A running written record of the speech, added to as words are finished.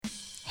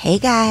Hey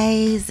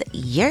guys,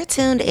 you're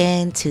tuned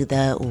in to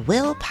the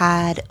Will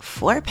Pod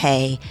for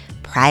Pay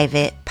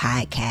private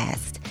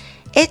podcast.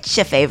 It's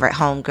your favorite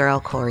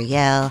homegirl,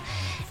 Coriel,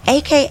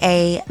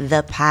 aka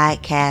the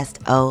podcast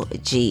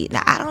OG.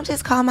 Now, I don't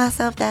just call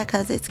myself that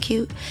because it's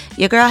cute.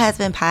 Your girl has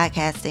been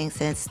podcasting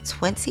since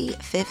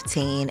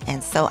 2015,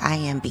 and so I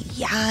am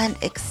beyond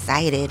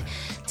excited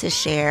to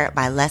share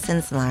my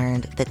lessons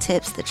learned, the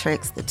tips, the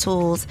tricks, the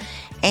tools,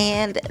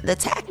 and the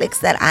tactics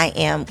that I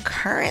am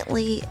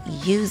currently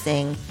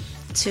using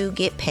to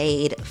get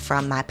paid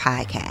from my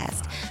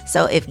podcast.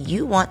 So if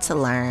you want to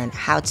learn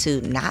how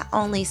to not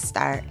only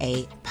start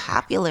a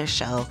popular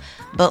show,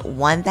 but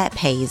one that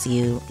pays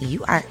you,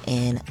 you are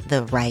in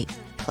the right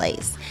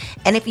place.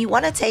 And if you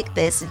want to take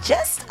this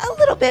just a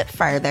little bit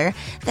further,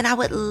 then I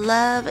would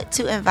love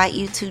to invite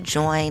you to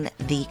join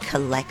the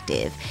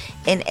Collective,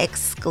 an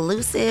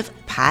exclusive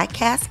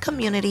podcast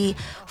community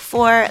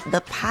for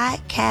the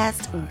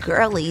podcast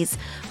girlies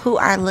who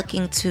are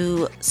looking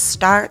to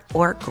start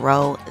or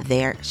grow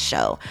their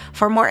show.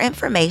 For more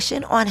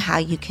information on how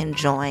you can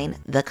join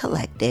the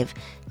Collective,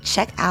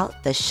 check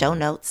out the show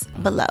notes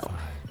below.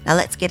 Now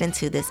let's get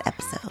into this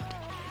episode.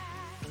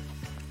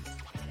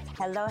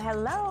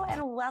 Hello,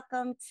 and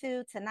welcome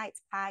to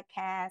tonight's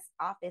podcast,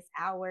 Office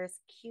Hours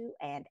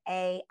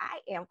Q&A. I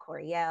am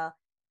Coriel,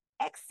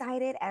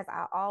 excited as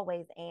I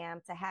always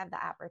am to have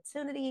the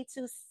opportunity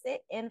to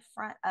sit in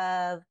front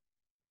of,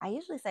 I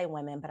usually say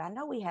women, but I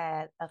know we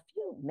had a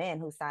few men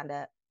who signed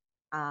up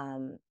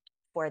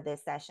for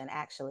this session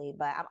actually,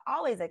 but I'm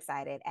always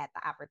excited at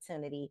the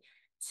opportunity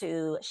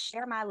to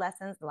share my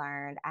lessons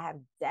learned. I have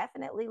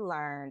definitely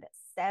learned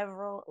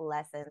several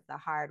lessons the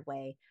hard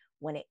way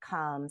when it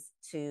comes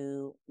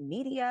to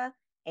media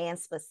and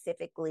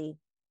specifically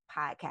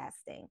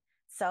podcasting.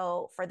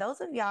 So, for those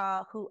of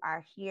y'all who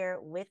are here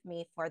with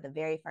me for the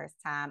very first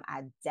time,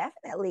 I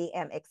definitely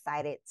am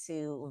excited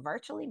to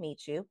virtually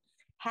meet you.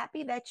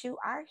 Happy that you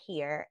are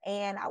here.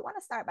 And I want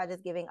to start by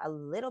just giving a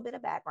little bit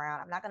of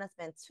background. I'm not going to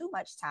spend too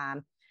much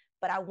time,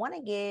 but I want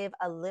to give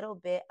a little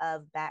bit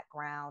of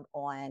background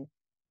on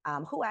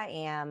who I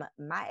am,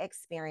 my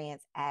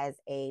experience as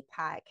a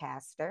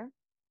podcaster,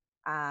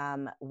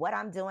 what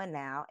I'm doing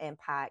now in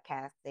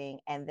podcasting,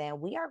 and then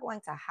we are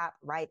going to hop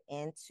right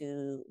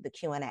into the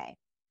Q&A.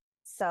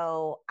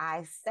 So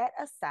I set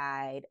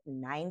aside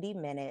 90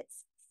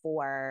 minutes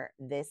for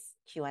this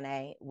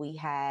Q&A. We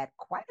had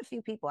quite a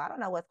few people. I don't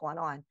know what's going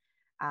on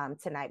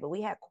tonight, but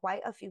we had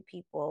quite a few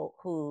people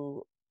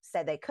who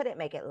said they couldn't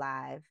make it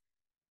live,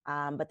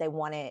 but they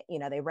wanted,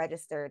 they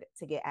registered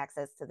to get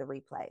access to the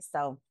replay.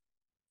 So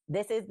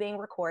this is being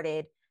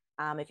recorded.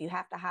 If you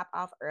have to hop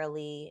off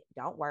early,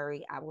 don't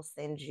worry. I will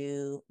send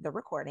you the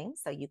recording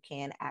so you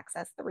can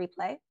access the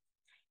replay.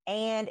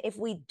 And if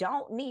we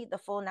don't need the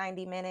full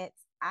 90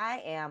 minutes,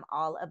 I am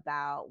all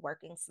about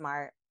working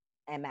smart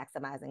and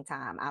maximizing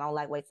time. I don't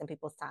like wasting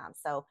people's time.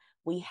 So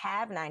we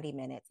have 90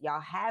 minutes. Y'all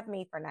have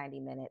me for 90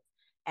 minutes.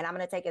 And I'm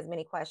going to take as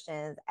many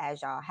questions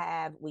as y'all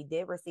have. We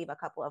did receive a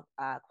couple of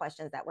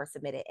questions that were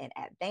submitted in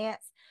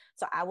advance.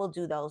 So I will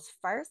do those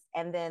first.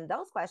 And then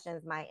those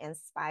questions might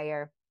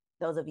inspire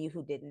those of you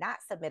who did not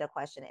submit a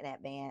question in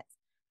advance.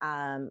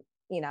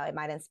 It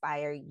might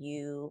inspire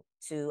you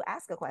to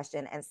ask a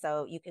question. And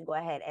so you can go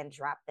ahead and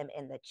drop them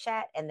in the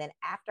chat. And then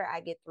after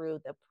I get through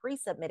the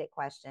pre-submitted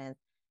questions,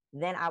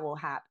 then I will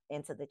hop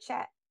into the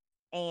chat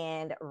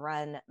and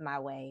run my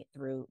way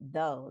through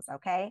those.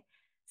 Okay.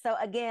 So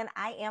again,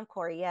 I am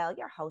Coriel,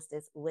 your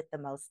hostess with the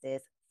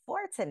mostest for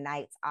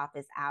tonight's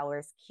office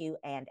hours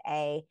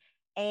Q&A.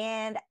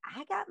 And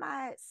I got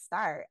my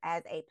start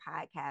as a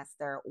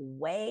podcaster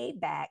way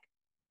back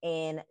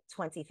in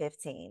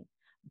 2015.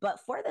 But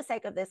for the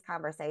sake of this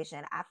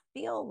conversation, I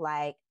feel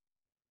like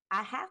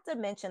I have to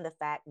mention the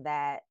fact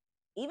that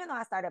even though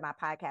I started my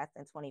podcast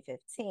in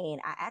 2015,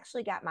 I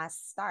actually got my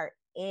start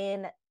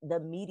in the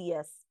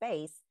media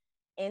space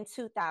in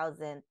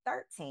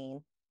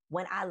 2013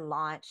 when I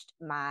launched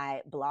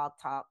my Blog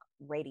Talk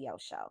radio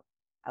show.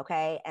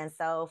 Okay. And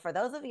so for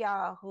those of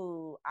y'all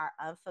who are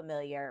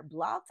unfamiliar,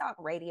 Blog Talk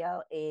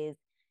Radio is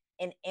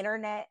an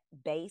internet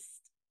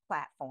based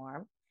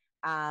platform.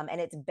 And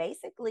it's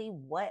basically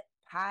what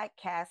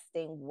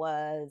podcasting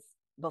was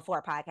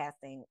before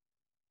podcasting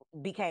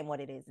became what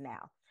it is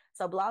now.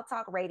 So Blog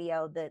Talk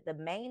Radio, the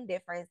main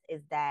difference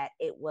is that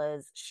it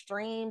was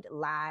streamed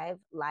live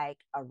like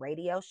a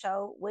radio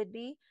show would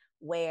be,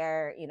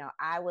 where,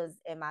 I was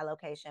in my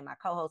location, my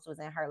co-host was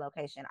in her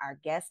location, our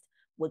guest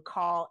would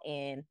call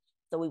in.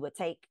 So we would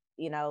take,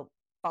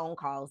 phone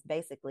calls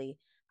basically,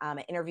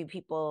 and interview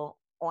people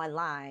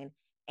online.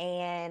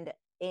 And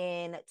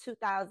in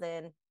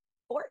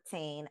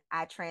 2014,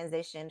 I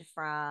transitioned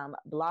from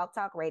Blog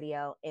Talk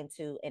Radio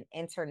into an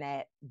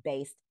internet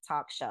based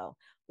talk show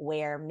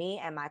where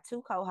me and my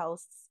two co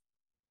hosts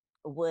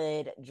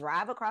would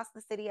drive across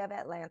the city of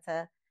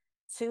Atlanta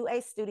to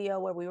a studio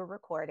where we were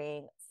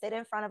recording, sit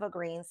in front of a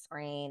green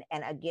screen,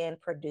 and again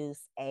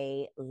produce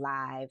a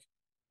live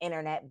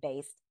internet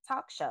based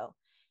talk show.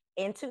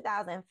 In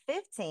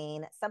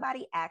 2015,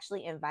 somebody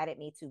actually invited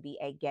me to be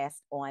a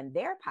guest on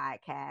their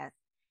podcast.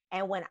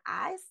 And when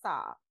I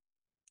saw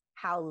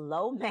how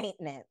low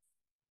maintenance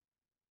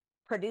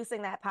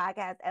producing that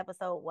podcast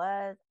episode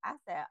was, I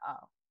said,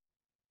 oh,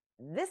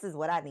 this is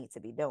what I need to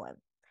be doing.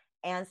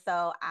 And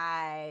so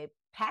I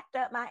packed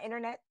up my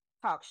internet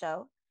talk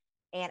show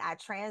and I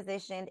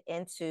transitioned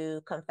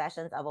into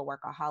Confessions of a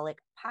Workaholic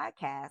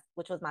podcast,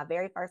 which was my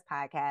very first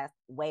podcast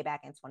way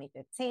back in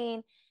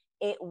 2015.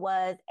 It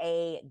was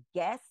a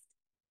guest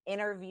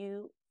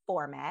interview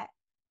format.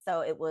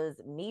 So it was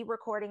me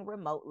recording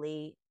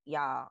remotely.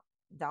 Y'all,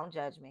 don't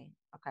judge me,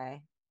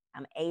 okay?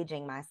 I'm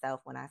aging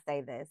myself when I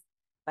say this,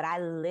 but I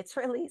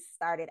literally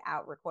started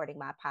out recording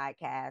my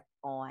podcast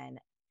on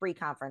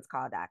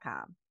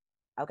freeconferencecall.com.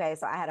 Okay,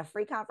 so I had a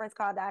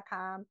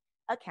freeconferencecall.com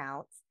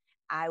account.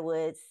 I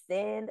would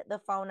send the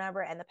phone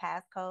number and the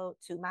passcode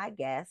to my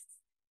guests.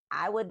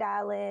 I would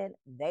dial in,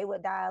 they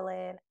would dial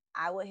in,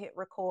 I would hit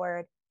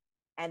record,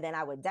 and then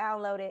I would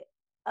download it,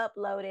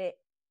 upload it.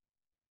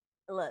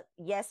 Look,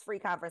 yes,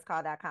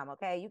 freeconferencecall.com.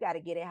 Okay, you got to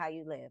get it how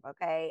you live.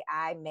 Okay,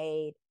 I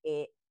made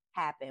it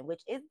happen,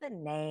 which is the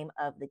name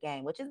of the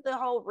game, which is the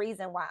whole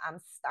reason why I'm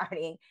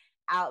starting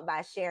out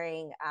by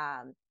sharing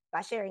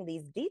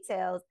these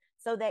details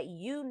so that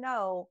you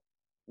know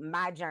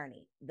my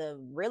journey, the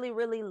really,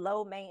 really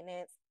low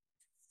maintenance,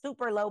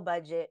 super low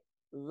budget,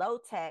 low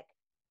tech,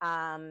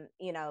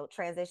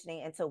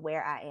 transitioning into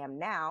where I am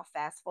now.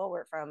 Fast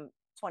forward from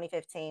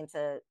 2015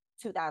 to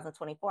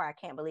 2024. I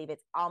can't believe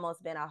it's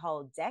almost been a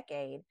whole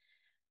decade.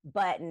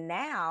 But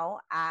now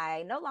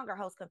I no longer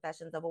host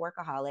Confessions of a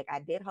Workaholic. I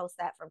did host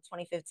that from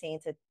 2015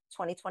 to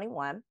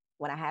 2021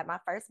 when I had my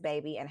first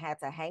baby and had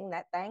to hang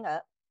that thing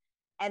up.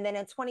 And then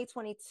in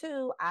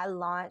 2022, I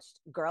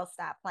launched Girl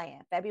Stop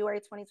Playing. February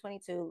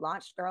 2022,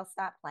 launched Girl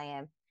Stop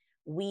Playing.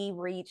 We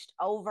reached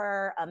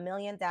over 1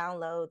 million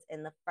downloads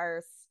in the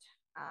first,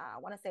 I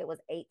want to say it was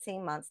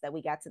 18 months that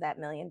we got to that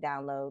 1 million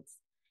downloads.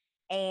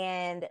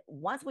 And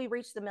once we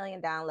reached the 1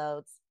 million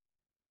downloads,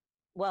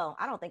 well,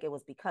 I don't think it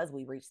was because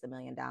we reached the 1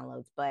 million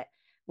downloads, but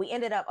we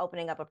ended up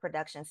opening up a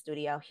production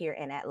studio here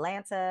in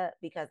Atlanta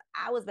because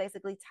I was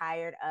basically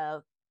tired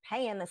of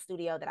paying the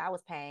studio that I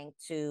was paying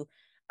to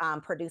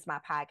produce my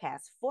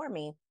podcast for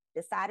me.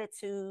 Decided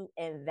to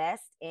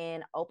invest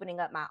in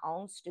opening up my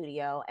own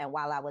studio. And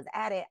while I was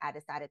at it, I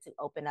decided to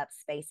open up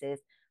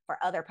spaces for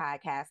other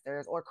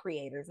podcasters or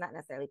creators, not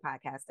necessarily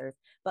podcasters,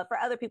 but for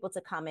other people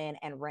to come in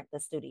and rent the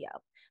studio.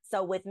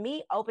 So with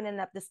me opening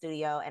up the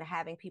studio and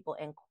having people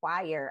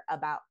inquire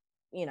about,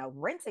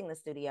 renting the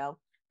studio,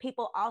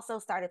 people also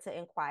started to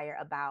inquire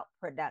about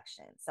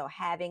production. So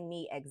having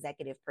me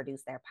executive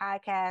produce their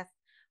podcast,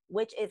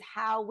 which is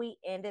how we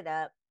ended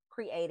up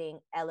creating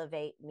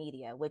Elevate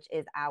Media, which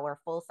is our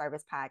full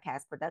service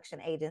podcast production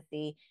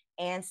agency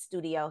and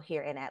studio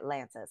here in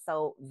Atlanta.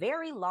 So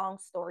very long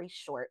story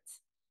short,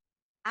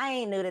 I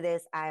ain't new to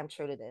this. I am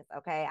true to this.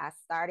 Okay. I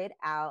started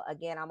out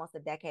again almost a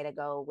decade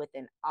ago with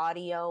an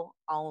audio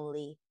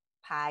only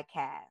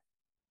podcast,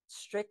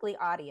 strictly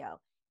audio.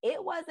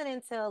 It wasn't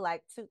until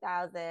like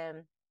 2000,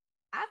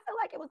 I feel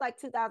like it was like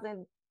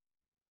 2000,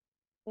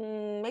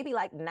 maybe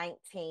like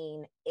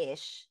 19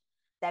 ish,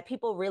 that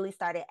people really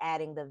started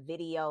adding the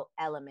video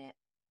element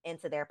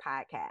into their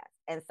podcast.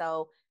 And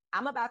so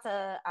I'm about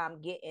to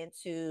get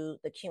into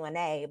the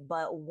Q&A,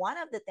 but one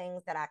of the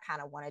things that I kind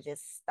of want to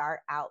just start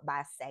out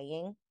by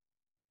saying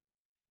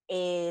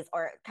is,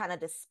 or kind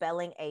of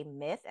dispelling a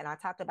myth, and I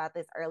talked about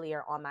this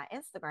earlier on my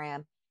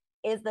Instagram,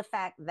 is the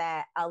fact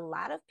that a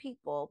lot of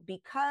people,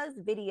 because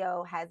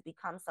video has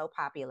become so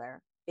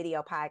popular,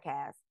 video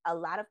podcasts, a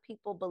lot of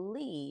people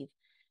believe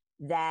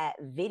that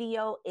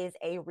video is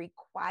a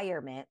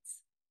requirement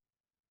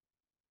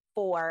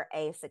for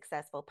a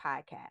successful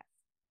podcast.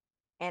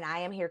 And I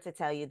am here to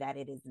tell you that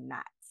it is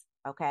not.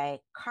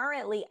 Okay.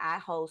 Currently, I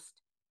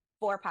host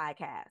 4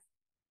 podcasts.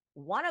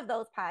 One of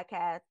those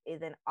podcasts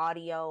is an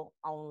audio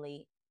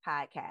only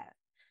podcast.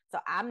 So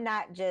I'm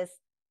not just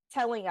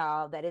telling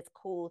y'all that it's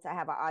cool to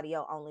have an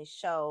audio only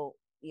show,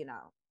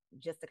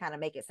 just to kind of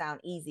make it sound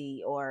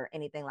easy or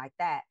anything like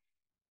that.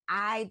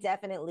 I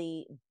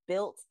definitely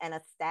built and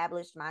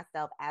established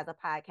myself as a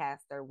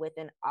podcaster with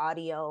an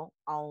audio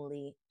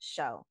only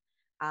show.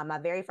 My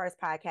very first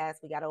podcast,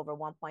 we got over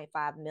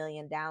 1.5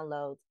 million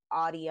downloads,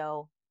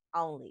 audio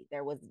only.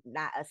 There was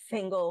not a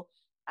single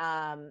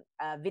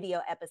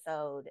video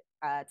episode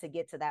to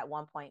get to that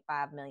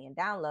 1.5 million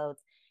downloads.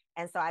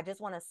 And so I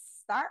just want to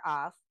start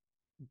off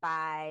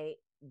by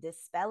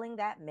dispelling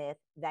that myth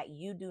that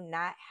you do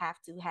not have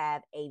to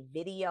have a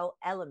video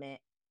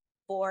element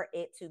for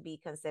it to be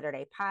considered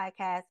a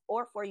podcast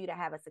or for you to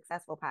have a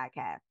successful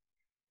podcast.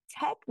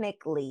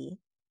 Technically,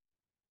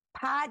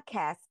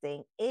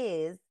 podcasting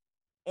is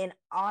an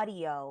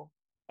audio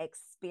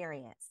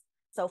experience.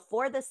 So,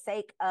 for the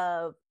sake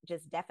of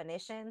just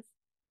definitions,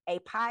 a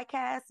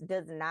podcast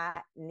does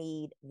not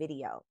need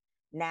video.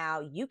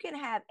 Now, you can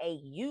have a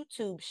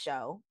YouTube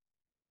show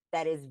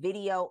that is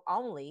video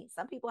only.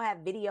 Some people have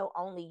video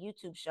only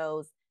YouTube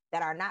shows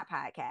that are not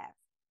podcasts,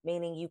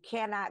 meaning you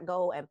cannot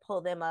go and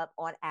pull them up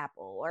on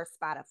Apple or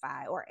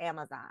Spotify or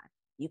Amazon.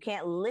 You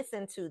can't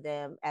listen to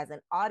them as an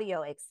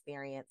audio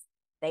experience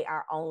they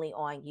are only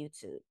on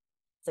YouTube.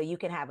 So you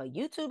can have a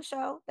YouTube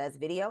show that's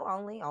video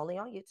only on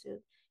YouTube.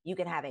 You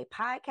can have a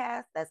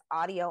podcast that's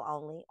audio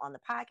only on the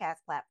podcast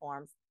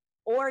platforms,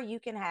 or you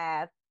can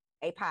have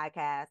a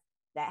podcast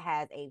that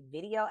has a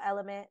video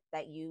element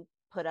that you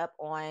put up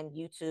on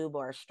YouTube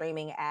or a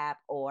streaming app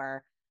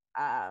or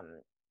um,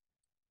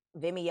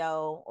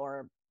 Vimeo,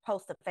 or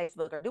post to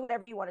Facebook, or do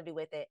whatever you want to do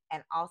with it,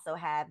 and also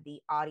have the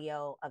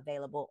audio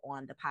available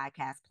on the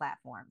podcast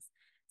platforms.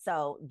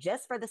 So,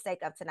 just for the sake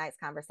of tonight's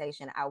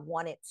conversation, I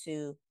wanted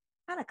to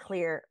kind of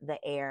clear the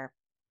air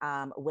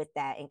with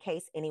that in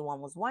case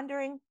anyone was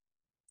wondering,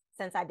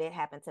 since I did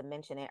happen to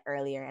mention it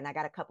earlier, and I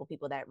got a couple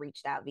people that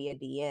reached out via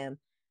DM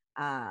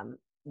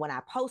when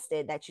I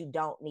posted that you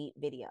don't need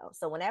video.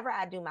 So, whenever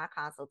I do my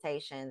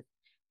consultations,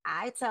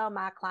 I tell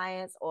my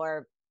clients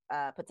or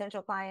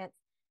potential clients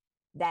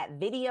that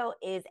video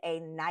is a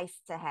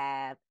nice to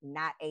have,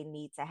 not a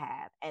need to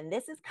have. And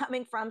this is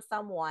coming from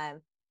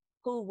someone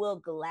who will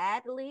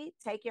gladly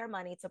take your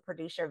money to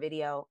produce your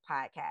video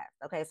podcast.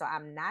 Okay, so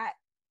I'm not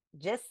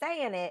just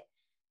saying it.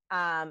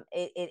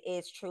 It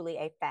is truly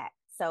a fact.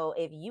 So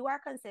if you are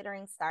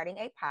considering starting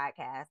a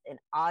podcast, an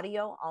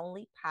audio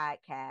only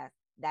podcast,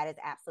 that is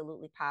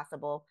absolutely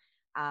possible.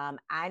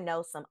 I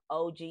know some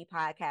OG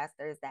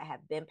podcasters that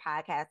have been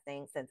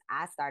podcasting since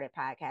I started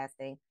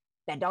podcasting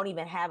that don't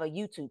even have a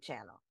YouTube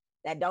channel,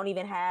 that don't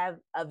even have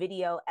a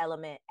video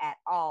element at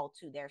all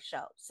to their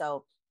show.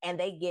 So, and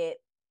they get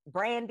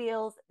brand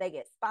deals, they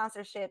get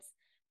sponsorships,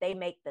 they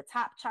make the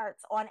top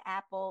charts on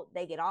Apple,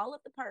 they get all of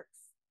the perks,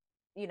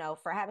 you know,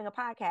 for having a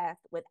podcast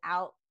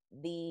without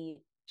the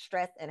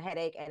stress and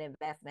headache and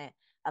investment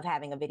of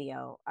having a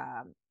video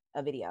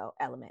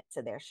element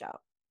to their show.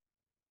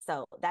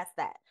 So that's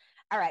that.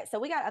 All right. So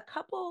we got a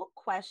couple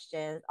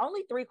questions,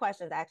 only 3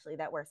 questions actually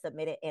that were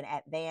submitted in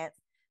advance.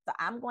 So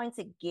I'm going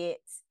to get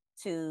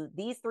to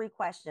these 3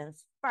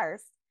 questions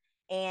first,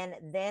 and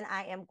then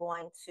I am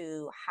going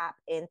to hop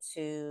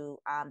into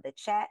the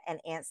chat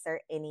and answer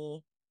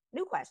any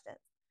new questions.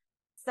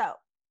 So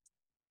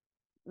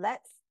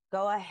let's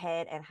go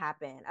ahead and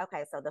hop in.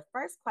 Okay. So the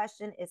first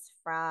question is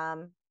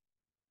from,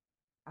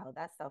 oh,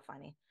 that's so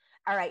funny.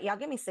 All right, y'all,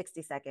 give me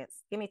 60 seconds.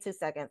 Give me 2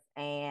 seconds,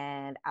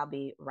 and I'll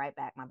be right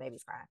back. My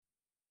baby's crying.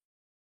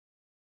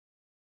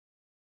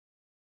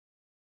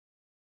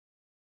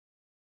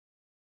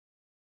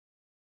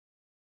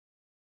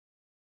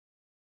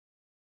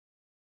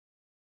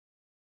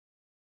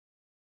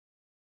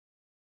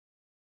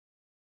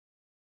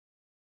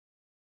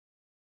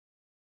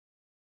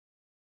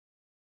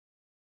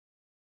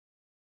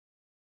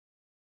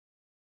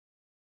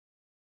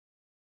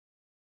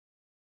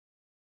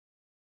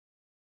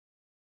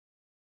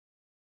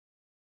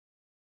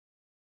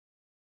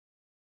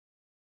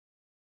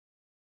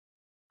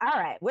 All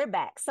right, we're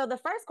back. So the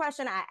first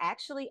question I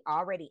actually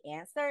already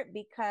answered,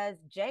 because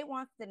Jay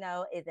wants to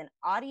know, is an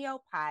audio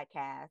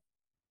podcast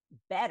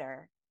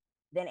better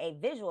than a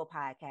visual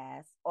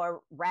podcast,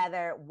 or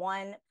rather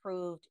one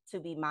proved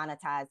to be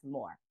monetized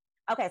more?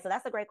 Okay, so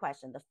that's a great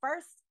question. The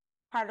first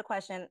part of the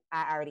question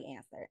I already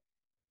answered.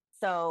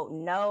 So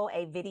no,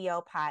 a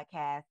video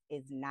podcast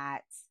is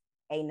not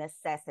a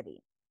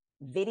necessity.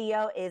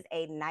 Video is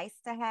a nice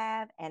to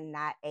have and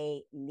not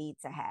a need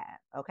to have.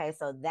 Okay,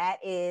 so that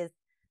is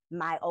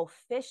my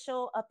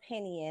official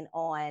opinion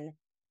on,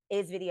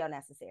 is video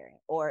necessary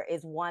or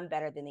is one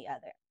better than the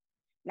other?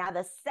 Now,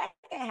 the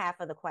second half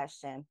of the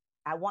question,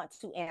 I want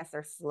to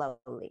answer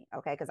slowly,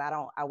 okay? Because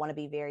I want to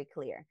be very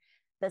clear.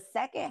 The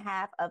second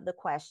half of the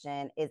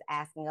question is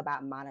asking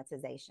about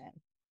monetization.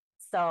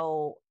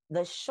 So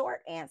the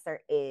short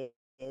answer is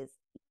you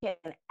can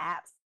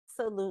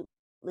absolutely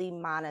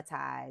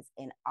monetize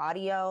an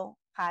audio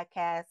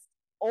podcast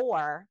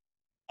or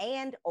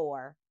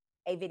or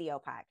a video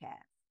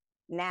podcast.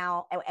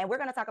 Now, and we're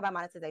going to talk about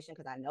monetization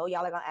because I know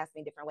y'all are going to ask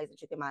me different ways that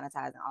you can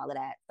monetize and all of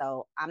that.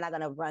 So I'm not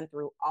going to run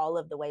through all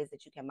of the ways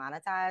that you can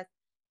monetize.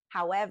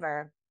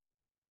 However,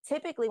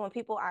 typically when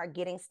people are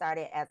getting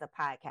started as a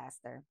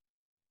podcaster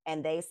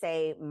and they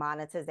say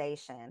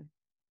monetization,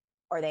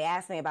 or they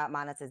ask me about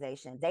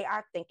monetization, they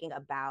are thinking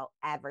about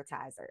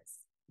advertisers,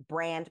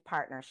 brand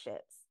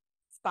partnerships,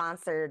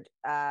 sponsored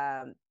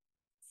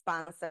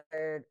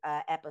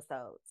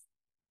episodes.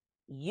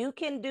 You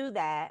can do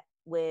that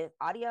with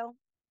audio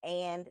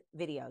and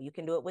video. You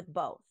can do it with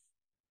both.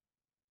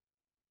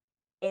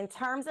 In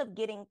terms of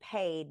getting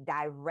paid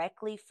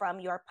directly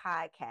from your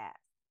podcast,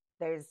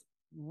 there's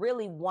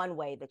really one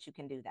way that you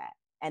can do that,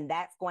 and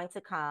that's going to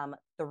come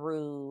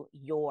through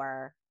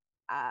your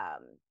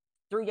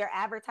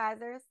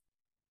advertisers,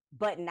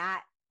 but not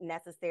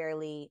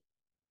necessarily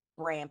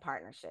brand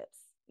partnerships.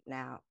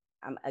 Now,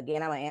 I'm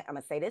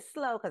gonna say this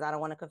slow because I don't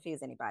want to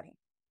confuse anybody.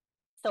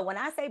 So when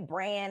I say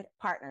brand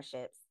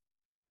partnerships,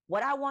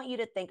 what I want you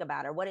to think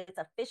about, or what it's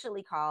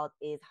officially called,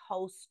 is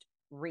host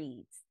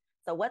reads.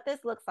 So what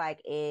this looks like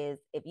is,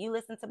 if you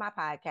listen to my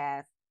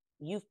podcast,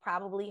 you've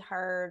probably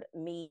heard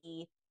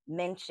me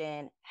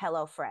mention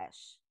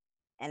HelloFresh.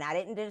 And I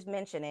didn't just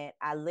mention it.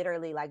 I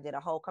literally did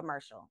a whole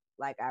commercial.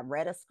 Like, I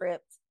read a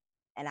script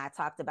and I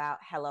talked about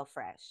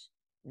HelloFresh.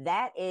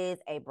 That is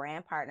a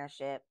brand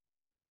partnership,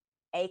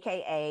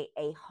 AKA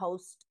a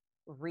host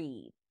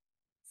read.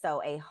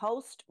 So a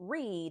host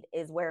read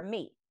is where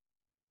me,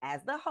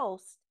 as the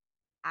host,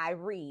 I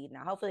read.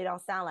 Now, hopefully, it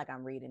don't sound like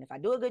I'm reading. If I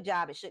do a good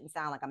job, it shouldn't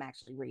sound like I'm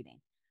actually reading.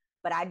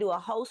 But I do a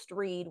host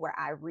read where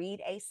I read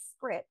a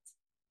script.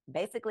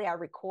 Basically, I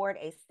record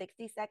a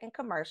 60-second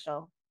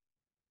commercial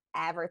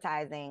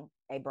advertising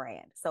a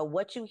brand. So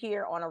what you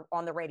hear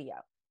on the radio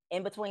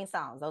in between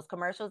songs, those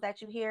commercials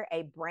that you hear,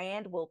 a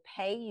brand will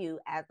pay you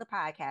as the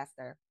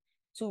podcaster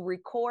to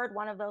record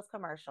one of those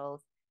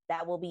commercials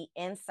that will be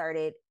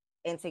inserted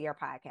into your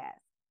podcast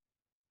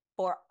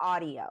for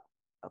audio.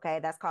 Okay,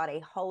 that's called a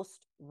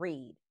host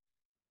read.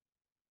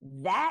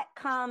 That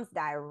comes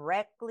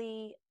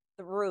directly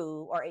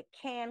through, or it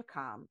can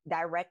come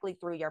directly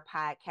through your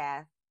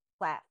podcast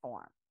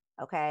platform.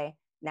 Okay.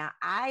 Now,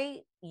 I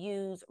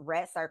use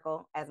Red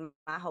Circle as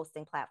my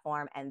hosting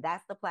platform, and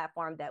that's the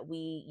platform that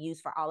we use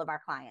for all of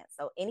our clients.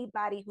 So,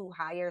 anybody who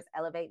hires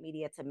Elevate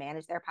Media to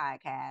manage their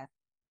podcast,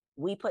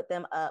 we put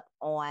them up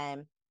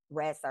on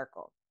Red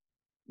Circle.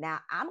 Now,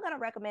 I'm going to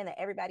recommend that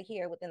everybody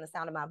here within the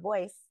sound of my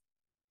voice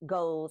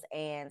goes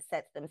and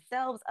sets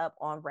themselves up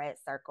on Red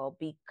Circle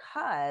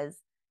because,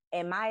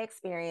 in my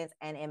experience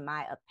and in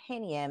my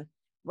opinion,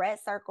 Red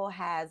Circle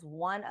has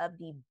one of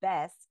the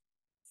best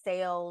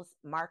sales,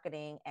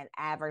 marketing, and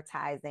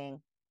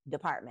advertising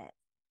departments.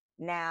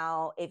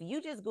 Now, if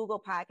you just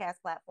Google podcast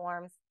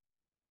platforms,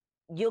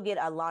 you'll get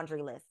a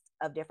laundry list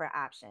of different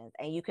options,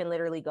 and you can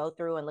literally go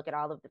through and look at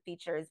all of the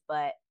features,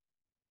 but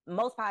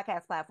most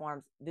podcast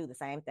platforms do the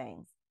same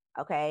things.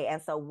 Okay.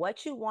 And so,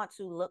 what you want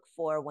to look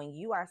for when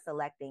you are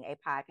selecting a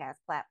podcast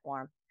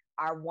platform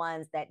are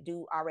ones that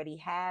do already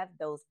have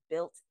those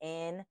built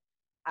in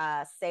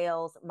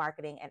sales,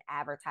 marketing, and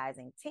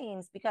advertising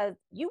teams, because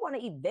you want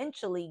to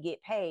eventually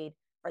get paid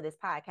for this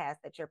podcast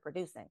that you're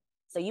producing.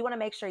 So, you want to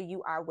make sure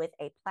you are with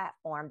a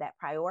platform that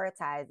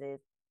prioritizes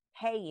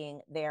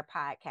paying their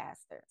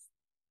podcasters.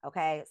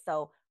 Okay.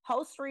 So,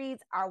 host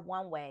reads are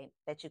one way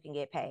that you can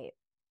get paid.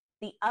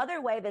 The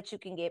other way that you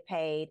can get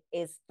paid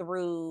is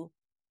through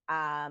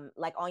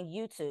like on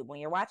YouTube. When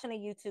you're watching a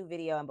YouTube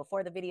video and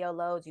before the video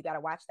loads, you got to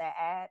watch that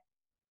ad.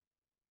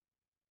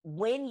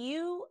 When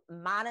you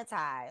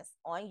monetize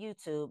on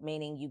YouTube,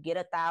 meaning you get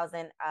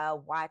 1,000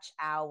 watch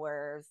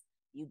hours,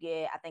 you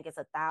get, I think it's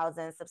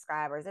 1,000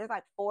 subscribers. There's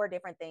like 4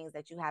 different things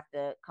that you have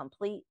to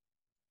complete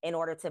in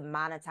order to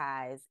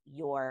monetize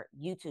your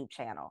YouTube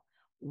channel.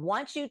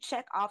 Once you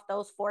check off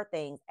those 4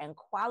 things and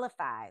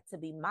qualify to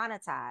be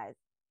monetized,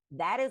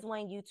 that is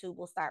when YouTube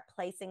will start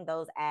placing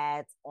those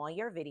ads on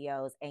your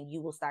videos, and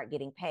you will start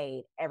getting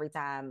paid every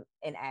time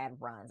an ad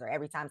runs or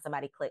every time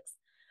somebody clicks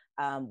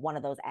one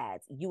of those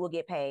ads. You will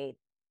get paid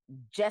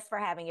just for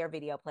having your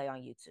video play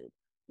on YouTube.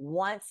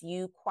 Once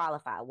you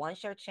qualify,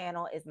 once your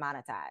channel is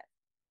monetized,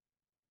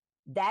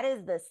 that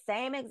is the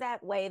same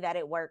exact way that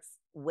it works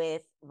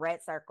with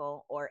Red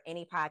Circle or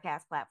any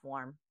podcast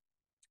platform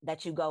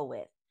that you go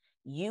with.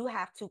 You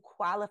have to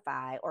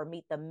qualify or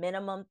meet the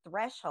minimum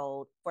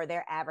threshold for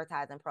their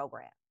advertising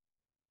program.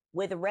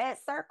 With Red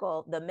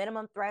Circle, the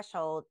minimum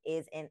threshold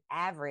is an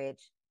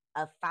average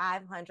of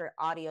 500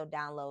 audio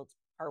downloads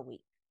per week.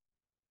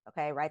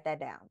 Okay, write that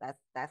down.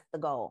 That's the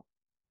goal.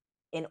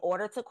 In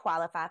order to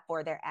qualify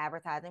for their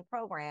advertising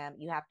program,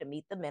 you have to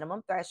meet the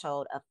minimum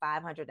threshold of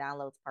 500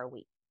 downloads per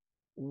week.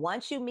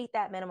 Once you meet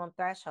that minimum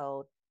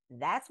threshold,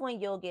 that's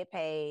when you'll get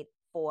paid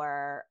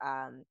for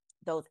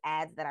those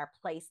ads that are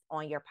placed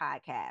on your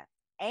podcast.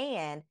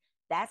 And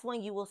that's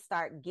when you will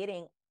start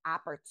getting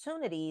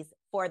opportunities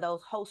for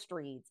those host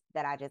reads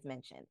that I just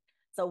mentioned.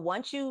 So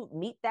once you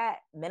meet that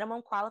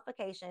minimum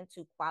qualification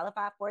to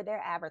qualify for their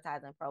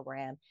advertising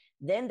program,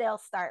 then they'll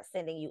start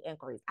sending you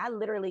inquiries. I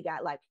literally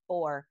got like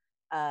 4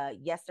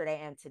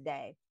 yesterday and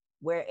today,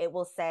 where it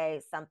will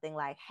say something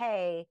like,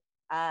 hey,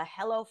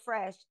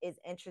 HelloFresh is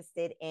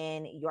interested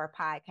in your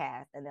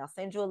podcast, and they'll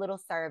send you a little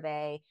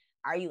survey.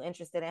 Are you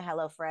interested in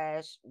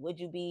HelloFresh? Would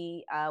you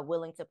be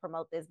willing to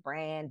promote this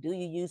brand? Do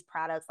you use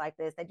products like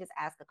this? They just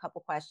ask a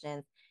couple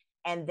questions,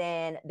 and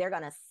then they're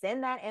going to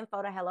send that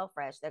info to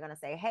HelloFresh. They're going to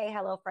say, hey,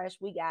 HelloFresh,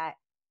 we got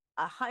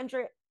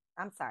 100.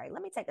 I'm sorry.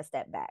 Let me take a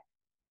step back.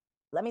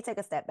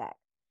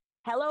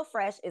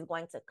 HelloFresh is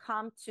going to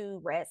come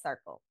to Red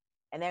Circle,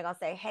 and they're going to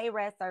say, hey,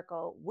 Red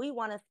Circle, we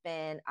want to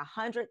spend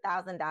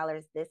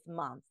 $100,000 this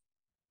month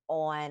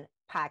on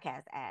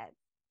podcast ads.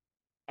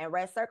 And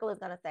Red Circle is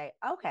going to say,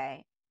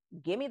 okay,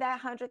 give me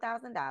that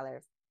 $100,000.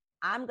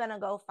 I'm going to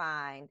go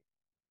find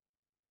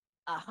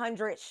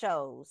 100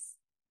 shows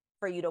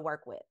for you to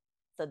work with.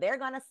 So they're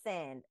going to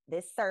send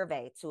this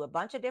survey to a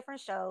bunch of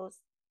different shows.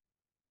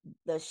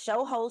 The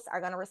show hosts are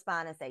going to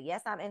respond and say,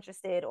 yes, I'm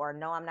interested, or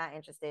no, I'm not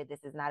interested.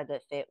 This is not a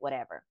good fit,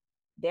 whatever.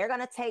 They're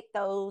going to take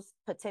those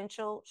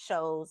potential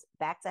shows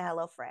back to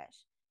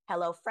HelloFresh.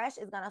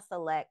 HelloFresh is going to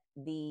select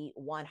the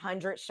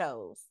 100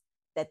 shows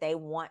that they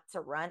want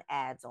to run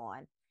ads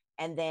on.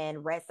 And then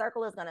Red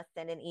Circle is going to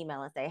send an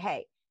email and say,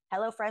 hey,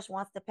 HelloFresh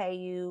wants to pay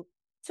you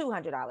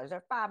 $200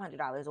 or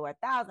 $500 or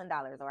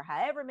 $1,000 or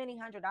however many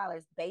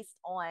 $100 based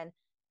on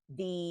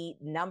the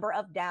number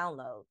of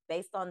downloads,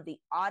 based on the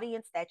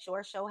audience that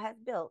your show has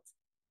built,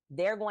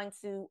 they're going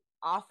to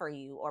offer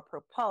you or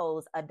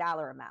propose a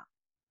dollar amount.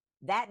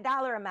 That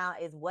dollar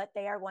amount is what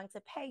they are going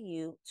to pay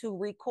you to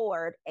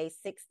record a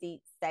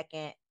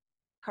 60-second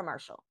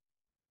commercial.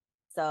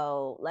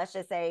 So let's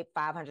just say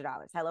 $500.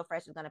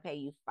 HelloFresh is going to pay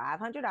you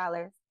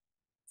 $500,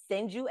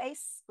 send you a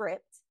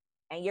script,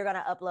 and you're going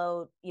to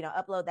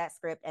upload that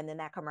script, and then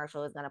that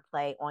commercial is going to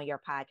play on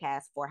your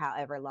podcast for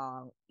however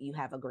long you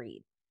have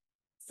agreed.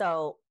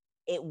 So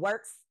it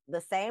works the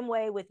same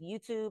way with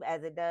YouTube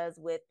as it does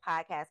with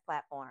podcast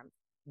platforms.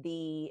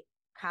 The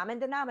common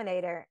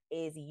denominator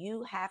is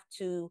you have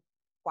to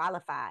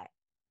qualify.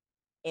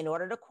 In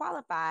order to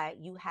qualify,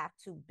 you have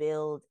to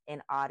build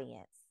an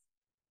audience.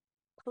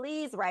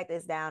 Please write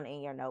this down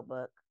in your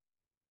notebook.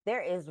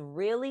 There is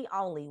really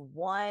only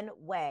one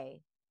way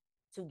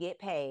to get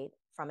paid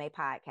from a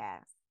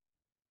podcast.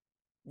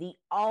 The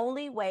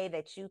only way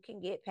that you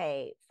can get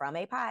paid from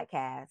a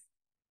podcast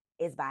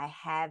is by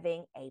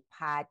having a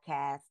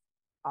podcast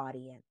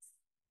audience.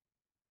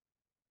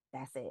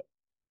 That's it.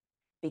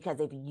 Because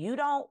if you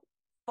don't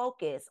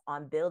focus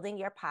on building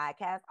your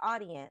podcast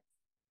audience,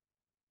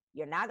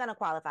 you're not going to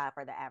qualify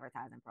for the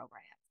advertising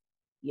programs.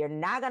 You're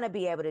not going to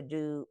be able to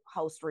do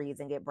host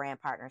reads and get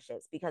brand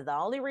partnerships, because the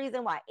only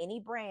reason why any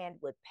brand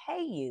would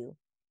pay you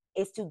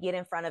is to get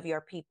in front of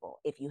your people.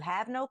 If you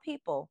have no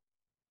people,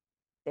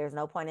 there's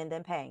no point in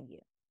them paying you.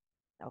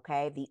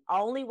 Okay. The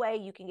only way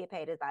you can get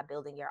paid is by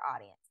building your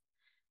audience.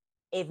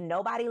 If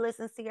nobody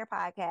listens to your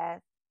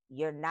podcast,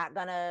 you're not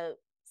going to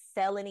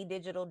sell any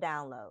digital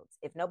downloads.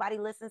 If nobody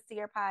listens to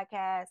your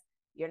podcast,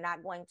 you're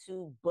not going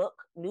to book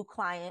new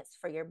clients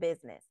for your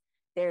business.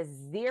 There's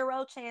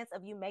zero chance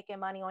of you making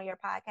money on your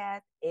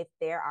podcast if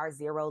there are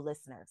zero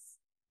listeners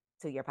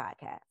to your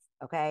podcast.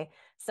 Okay.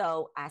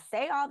 So I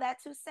say all that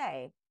to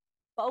say,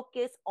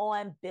 focus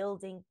on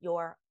building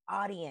your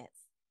audience.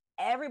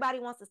 Everybody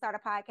wants to start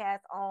a podcast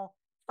on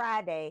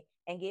Friday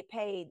and get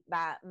paid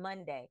by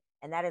Monday.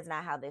 And that is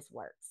not how this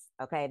works.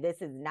 Okay.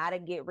 This is not a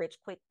get rich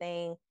quick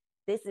thing.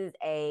 This is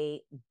a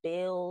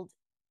build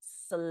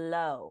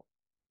slow.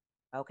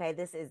 Okay.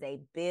 This is a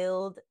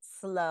build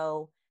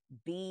slow,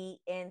 be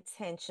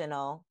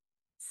intentional,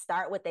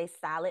 start with a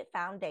solid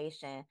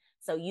foundation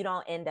so you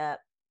don't end up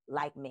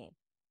like me.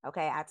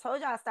 Okay. I told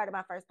you I started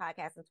my first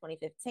podcast in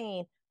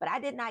 2015, but I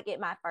did not get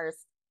my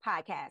first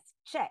podcast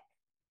check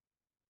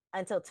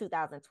until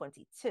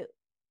 2022.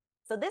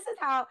 So this is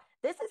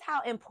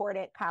how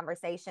important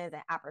conversations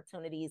and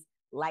opportunities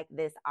like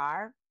this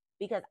are,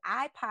 because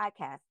I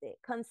podcasted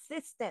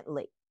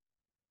consistently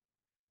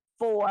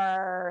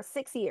for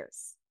 6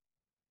 years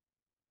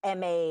and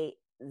made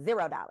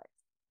 $0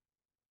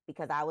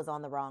 because I was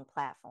on the wrong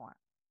platform.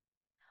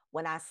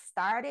 When I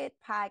started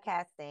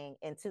podcasting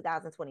in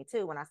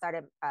 2022, when I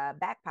started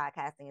back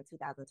podcasting in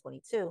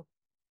 2022,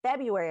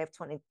 February of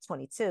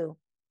 2022,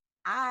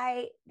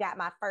 I got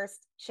my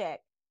first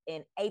check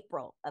in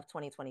April of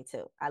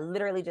 2022. I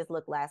literally just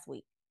looked last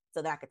week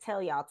so that I could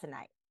tell y'all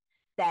tonight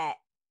that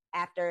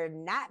after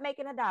not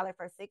making $1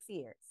 for 6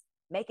 years,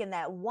 making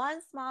that one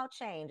small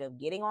change of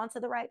getting onto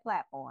the right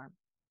platform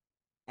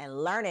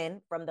and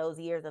learning from those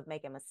years of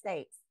making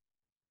mistakes,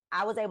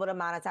 I was able to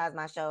monetize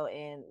my show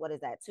in,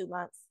 2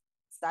 months?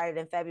 Started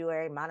in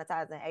February,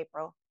 monetized in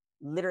April,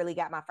 literally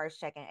got my first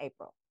check in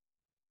April.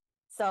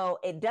 So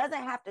it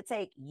doesn't have to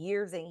take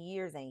years and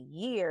years and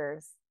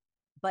years,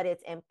 but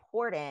it's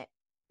important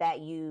that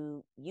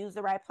you use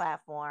the right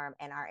platform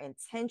and are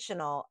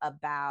intentional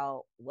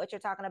about what you're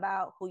talking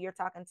about, who you're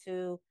talking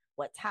to,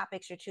 what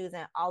topics you're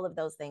choosing. All of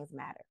those things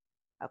matter.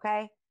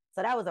 Okay.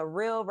 So that was a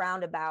real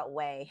roundabout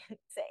way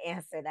to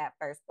answer that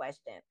first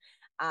question.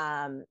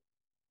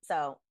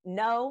 So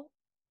no,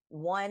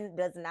 one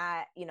does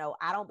not,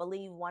 I don't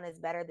believe one is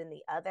better than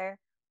the other.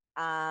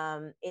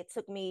 It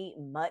took me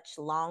much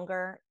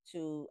longer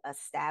to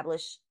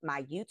establish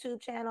my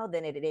YouTube channel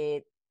than it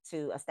did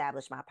to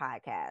establish my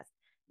podcast.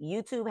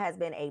 YouTube has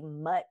been a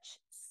much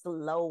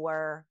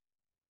slower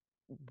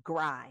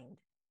grind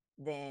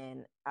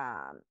than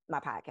my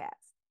podcast.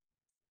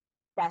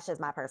 That's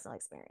just my personal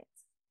experience.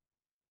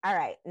 All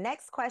right.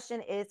 Next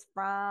question is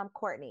from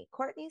Courtney.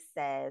 Courtney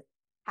says,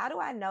 how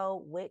do I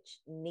know which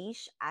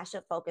niche I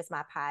should focus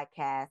my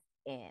podcast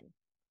in?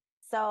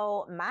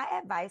 So my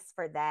advice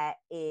for that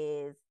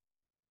is,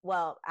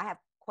 well, I have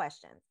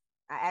questions.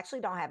 I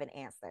actually don't have an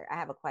answer. I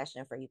have a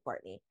question for you,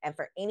 Courtney, and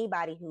for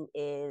anybody who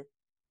is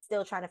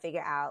still trying to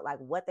figure out like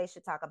what they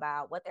should talk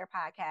about, what their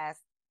podcast,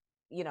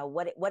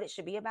 what it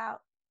should be about.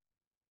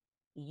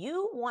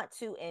 You want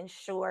to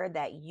ensure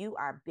that you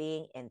are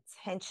being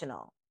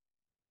intentional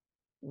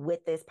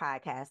with this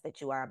podcast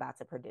that you are about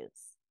to produce.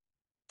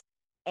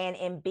 And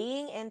in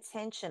being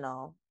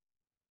intentional,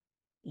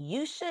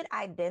 you should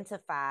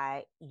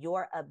identify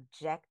your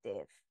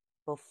objective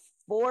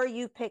before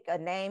you pick a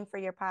name for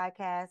your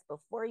podcast,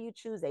 before you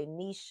choose a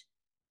niche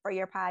for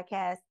your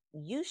podcast.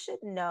 You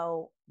should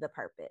know the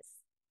purpose.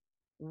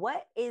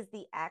 What is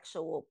the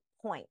actual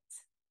point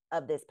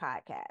of this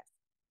podcast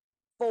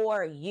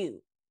for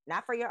you,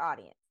 not for your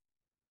audience?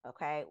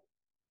 Okay.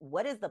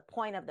 what is the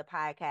point of the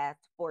podcast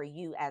for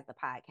you as the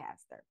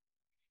podcaster?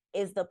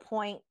 Is the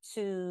point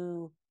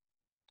to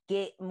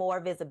get more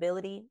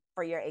visibility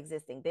for your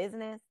existing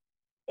business?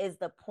 Is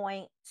the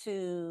point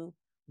to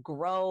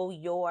grow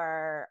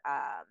your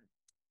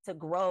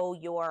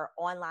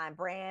online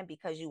brand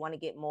because you want to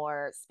get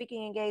more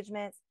speaking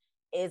engagements?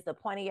 Is the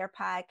point of your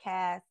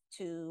podcast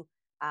to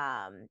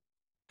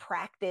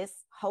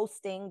practice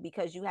hosting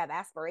because you have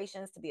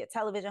aspirations to be a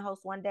television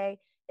host one day?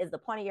 Is the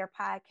point of your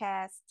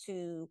podcast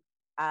to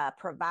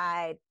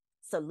provide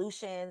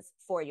solutions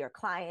for your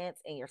clients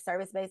in your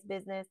service-based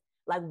business?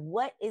 Like,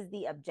 what is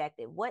the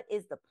objective? What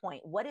is the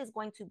point? What is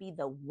going to be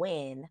the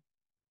win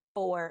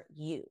for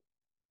you?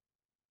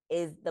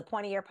 Is the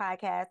point of your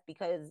podcast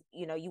because,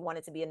 you want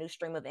it to be a new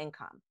stream of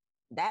income?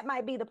 That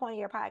might be the point of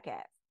your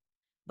podcast.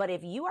 But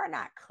if you are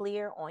not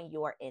clear on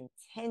your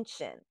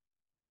intention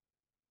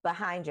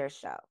behind your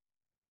show,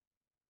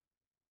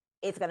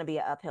 it's going to be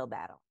an uphill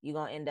battle. You're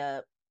going to end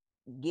up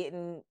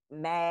getting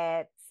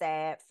mad,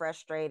 sad,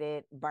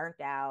 frustrated,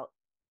 burnt out,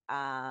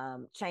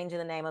 changing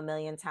the name a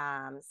million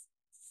times,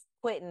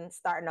 quitting,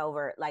 starting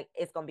over. Like,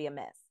 it's going to be a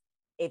mess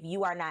if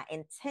you are not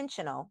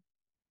intentional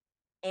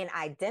in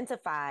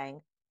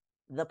identifying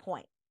the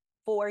point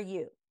for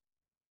you.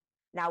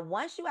 Now,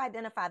 once you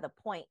identify the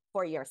point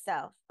for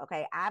yourself,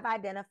 okay, I've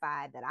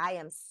identified that I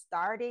am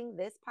starting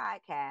this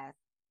podcast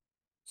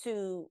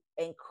to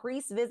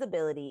increase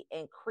visibility,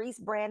 increase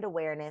brand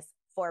awareness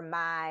for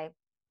my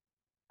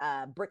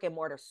brick and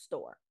mortar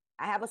store.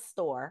 I have a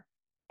store,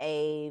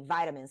 a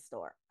vitamin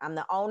store. I'm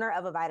the owner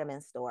of a vitamin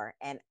store,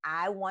 and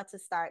I want to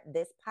start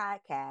this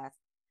podcast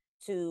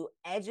to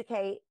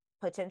educate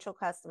potential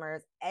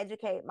customers,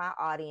 educate my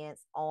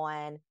audience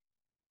on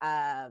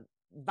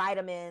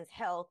vitamins,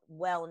 health,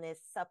 wellness,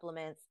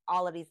 supplements,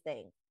 all of these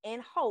things,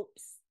 in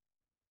hopes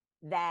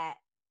that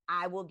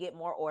I will get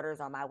more orders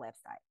on my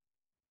website.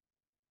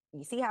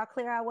 You see how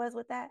clear I was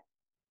with that?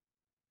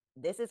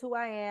 This is who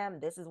I am.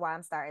 This is why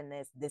I'm starting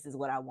this. This is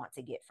what I want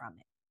to get from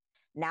it.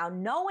 Now,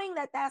 knowing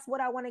that that's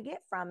what I want to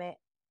get from it,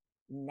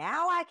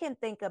 now I can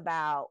think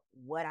about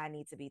what I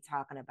need to be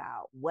talking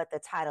about, what the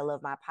title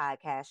of my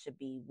podcast should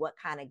be, what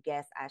kind of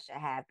guests I should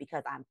have,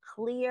 because I'm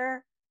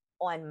clear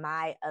on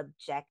my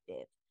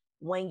objective.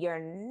 When you're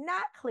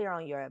not clear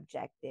on your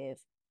objective,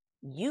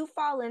 you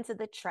fall into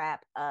the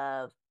trap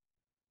of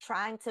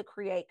trying to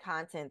create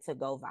content to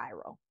go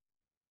viral.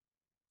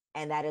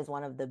 And that is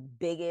one of the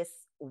biggest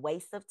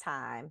wastes of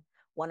time.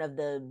 One of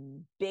the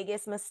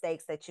biggest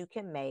mistakes that you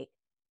can make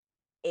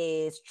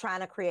is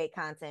trying to create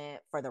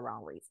content for the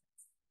wrong reasons.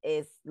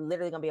 It's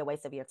literally going to be a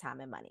waste of your time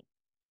and money.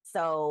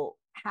 So,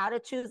 how to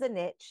choose a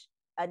niche,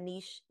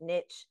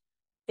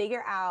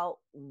 figure out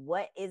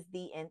what is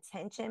the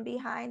intention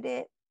behind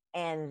it,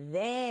 and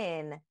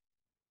then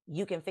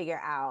you can figure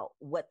out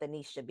what the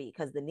niche should be,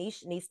 because the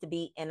niche needs to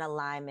be in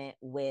alignment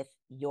with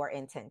your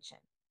intention.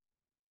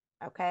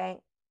 Okay.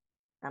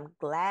 I'm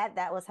glad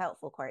that was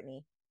helpful,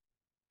 Courtney.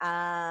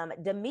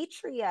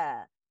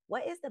 Demetria,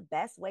 what is the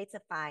best way to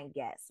find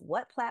guests?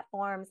 What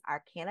platforms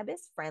are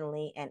cannabis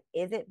friendly, and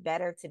is it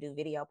better to do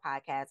video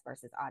podcasts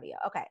versus audio?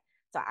 Okay,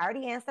 so I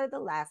already answered the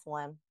last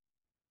one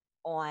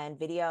on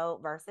video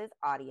versus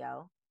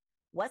audio.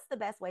 What's the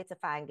best way to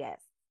find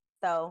guests?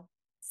 So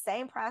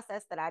same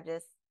process that I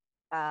just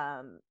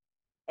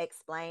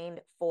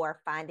explained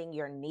for finding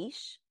your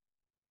niche,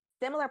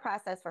 similar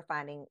process for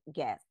finding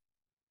guests.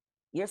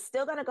 You're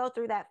still going to go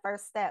through that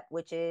first step,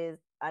 which is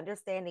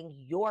understanding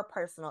your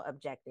personal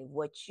objective,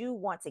 what you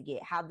want to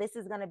get, how this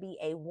is going to be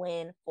a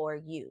win for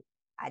you.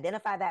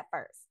 Identify that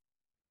first.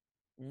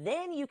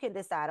 Then you can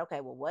decide,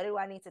 okay, well, what do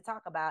I need to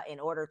talk about in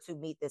order to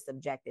meet this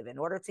objective, in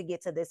order to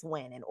get to this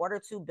win, in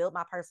order to build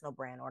my personal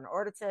brand, or in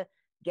order to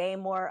gain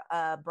more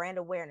brand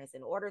awareness,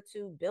 in order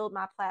to build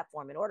my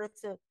platform, in order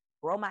to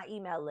grow my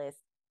email list,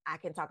 I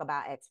can talk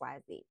about X, Y,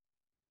 Z.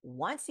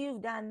 Once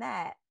you've done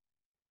that,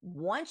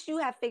 once you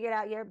have figured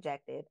out your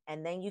objective,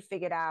 and then you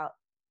figured out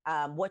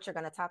what you're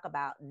going to talk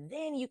about,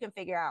 then you can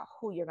figure out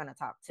who you're going to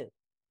talk to.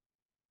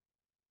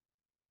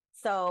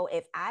 So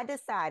if I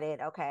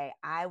decided, okay,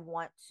 I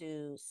want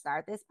to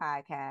start this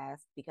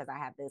podcast because I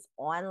have this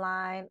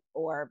online,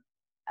 or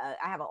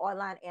I have an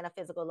online and a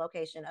physical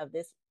location of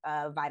this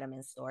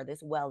vitamin store,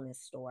 this wellness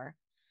store.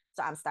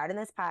 So I'm starting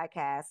this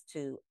podcast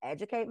to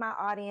educate my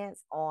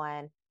audience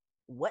on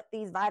what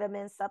these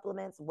vitamins,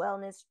 supplements,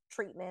 wellness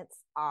treatments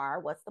are.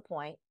 What's the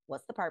point?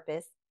 What's the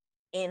purpose?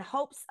 In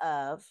hopes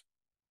of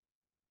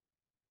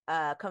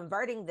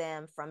converting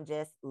them from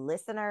just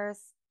listeners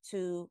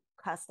to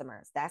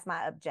customers. That's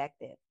my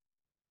objective.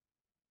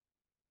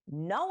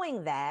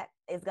 Knowing that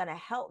is going to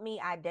help me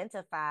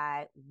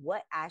identify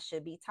what I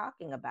should be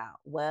talking about.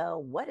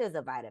 Well, what is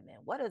a vitamin?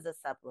 What is a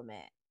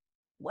supplement?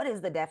 What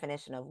is the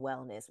definition of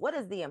wellness? What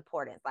is the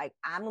importance? Like,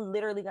 I'm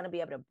literally going to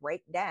be able to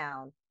break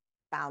down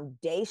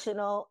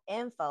foundational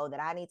info that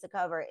I need to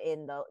cover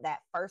in that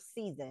first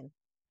season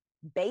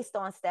based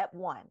on step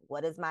one.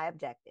 What is my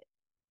objective?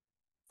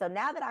 So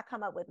now that I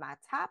come up with my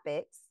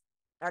topics,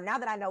 or now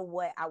that I know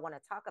what I want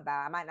to talk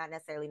about, I might not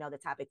necessarily know the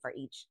topic for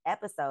each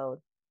episode,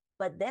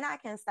 But then I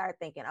can start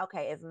thinking,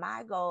 okay, if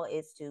my goal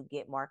is to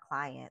get more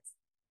clients,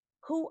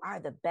 who are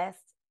the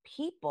best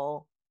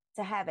people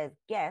to have as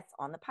guests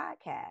on the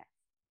podcast?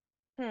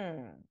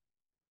 I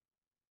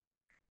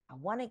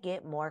want to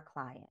get more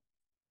clients.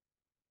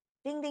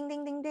 Ding, ding,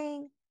 ding, ding,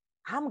 ding.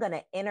 I'm going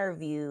to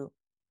interview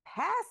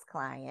past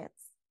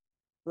clients,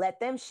 let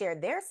them share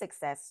their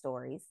success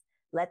stories,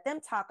 let them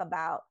talk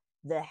about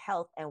the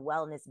health and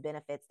wellness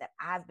benefits that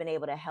I've been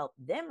able to help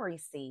them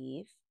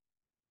receive.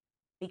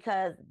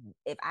 Because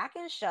if I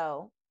can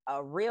show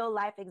a real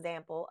life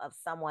example of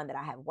someone that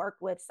I have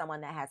worked with, someone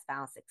that has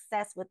found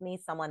success with me,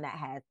 someone that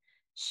has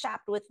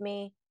shopped with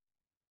me,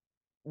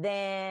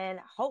 then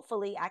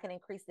hopefully I can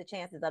increase the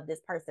chances of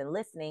this person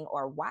listening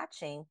or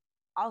watching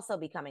also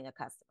becoming a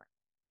customer.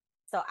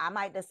 So I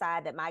might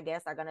decide that my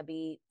guests are going to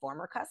be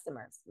former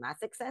customers, my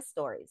success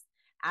stories.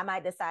 I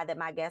might decide that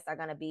my guests are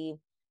going to be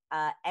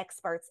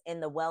experts in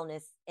the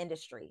wellness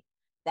industry.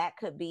 That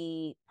could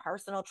be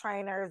personal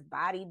trainers,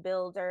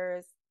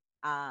 bodybuilders,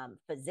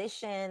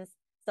 physicians.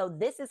 So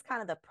this is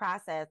kind of the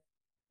process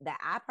that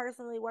I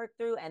personally work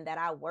through and that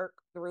I work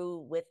through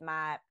with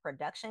my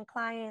production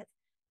clients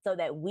so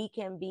that we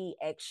can be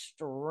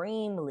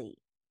extremely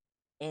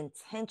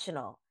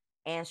intentional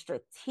and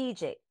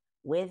strategic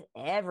with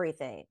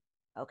everything.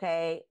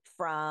 Okay.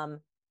 From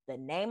the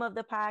name of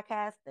the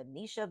podcast, the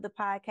niche of the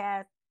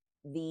podcast,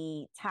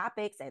 the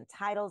topics and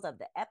titles of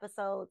the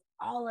episodes,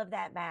 all of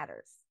that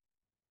matters.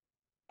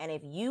 And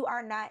if you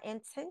are not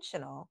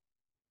intentional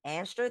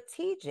and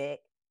strategic,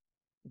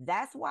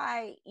 that's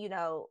why,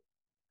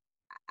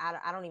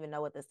 I don't even know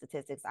what the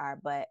statistics are,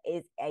 but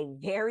it's a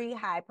very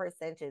high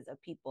percentage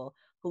of people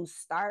who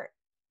start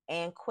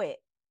and quit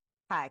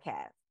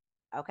podcasts.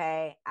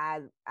 Okay.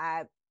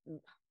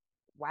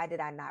 Why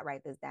did I not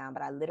write this down?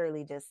 But I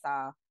literally just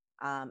saw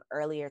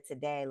earlier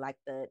today, like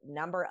the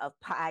number of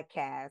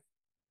podcasts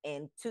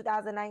in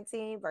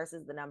 2019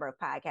 versus the number of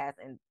podcasts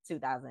in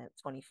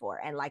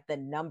 2024, and like the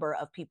number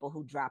of people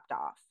who dropped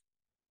off.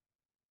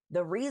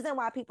 The reason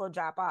why people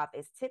drop off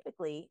is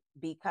typically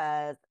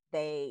because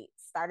they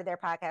started their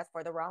podcast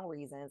for the wrong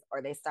reasons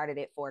or they started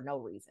it for no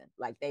reason.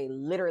 Like they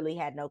literally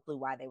had no clue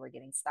why they were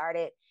getting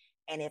started.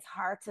 And it's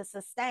hard to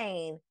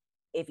sustain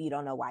if you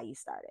don't know why you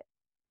started.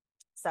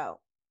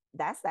 So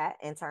that's that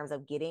in terms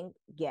of getting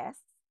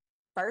guests.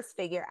 First,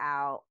 figure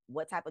out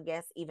what type of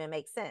guests even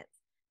make sense.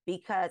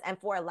 Because, and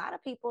for a lot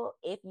of people,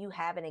 if you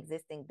have an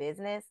existing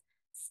business,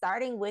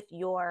 starting with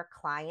your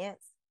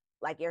clients,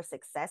 like your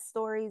success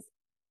stories,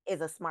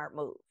 is a smart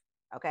move.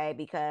 Okay.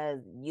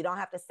 Because you don't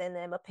have to send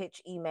them a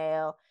pitch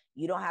email.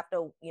 You don't have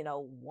to,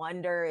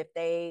 wonder if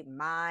they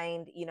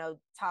mind,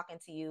 talking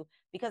to you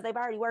because they've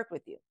already worked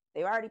with you.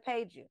 They've already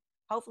paid you.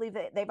 Hopefully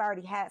they've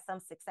already had some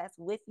success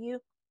with you.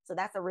 So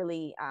that's a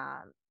really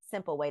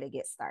simple way to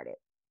get started.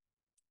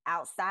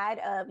 Outside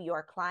of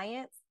your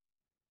clients,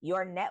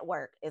 your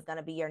network is going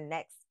to be your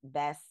next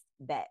best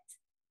bet.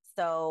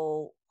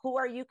 So who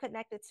are you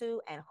connected to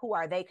and who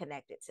are they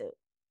connected to?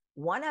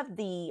 One of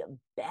the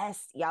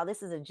best, y'all,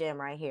 this is a gem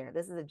right here.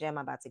 This is a gem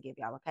I'm about to give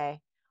y'all, okay?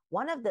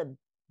 One of the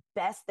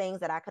best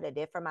things that I could have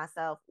did for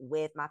myself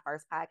with my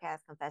first podcast,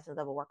 Confessions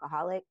of a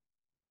Workaholic,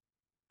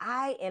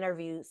 I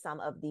interviewed some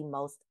of the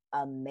most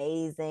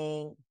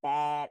amazing,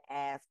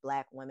 badass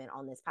Black women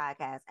on this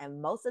podcast.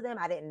 And most of them,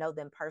 I didn't know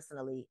them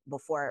personally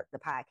before the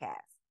podcast.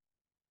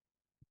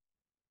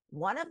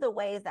 One of the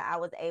ways that I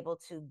was able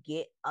to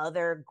get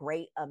other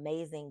great,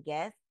 amazing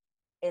guests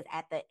is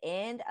at the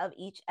end of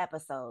each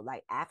episode,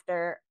 like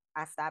after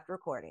I stopped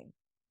recording,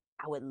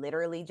 I would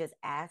literally just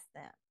ask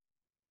them.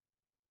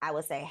 I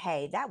would say,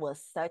 hey, that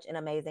was such an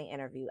amazing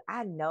interview.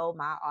 I know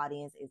my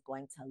audience is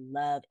going to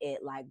love it.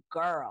 Like,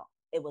 girl,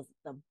 it was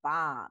the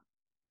bomb.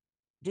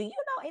 Do you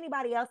know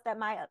anybody else that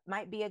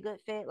might be a good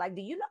fit? Like,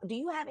 do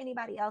you have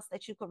anybody else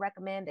that you could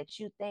recommend that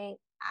you think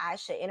I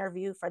should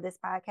interview for this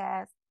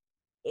podcast?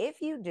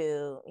 If you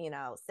do,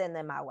 send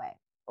them my way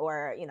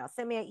or,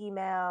 send me an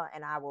email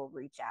and I will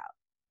reach out.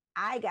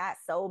 I got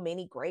so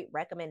many great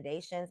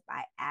recommendations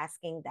by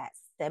asking that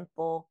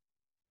simple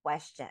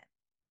question.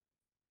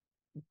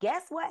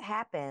 Guess what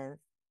happens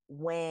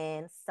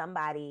when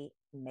somebody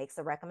makes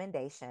a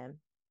recommendation,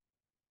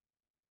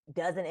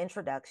 does an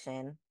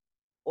introduction,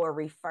 or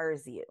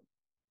refers you?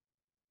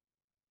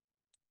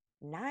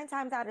 9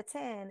 times out of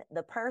 10,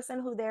 the person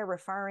who they're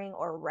referring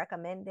or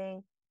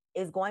recommending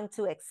is going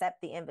to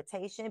accept the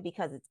invitation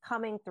because it's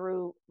coming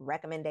through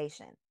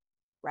recommendation,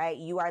 right?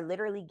 You are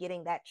literally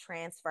getting that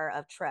transfer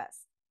of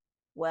trust.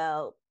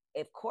 Well,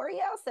 if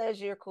Coriel says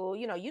you're cool,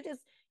 you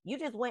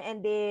just went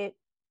and did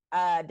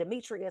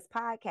Demetrius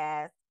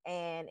podcast.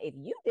 And if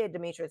you did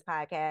Demetrius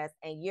podcast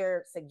and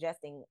you're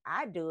suggesting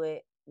I do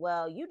it,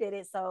 well, you did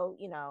it. So,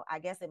 I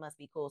guess it must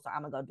be cool. So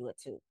I'm gonna go do it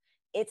too.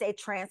 It's a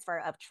transfer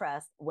of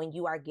trust when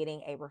you are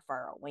getting a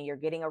referral, when you're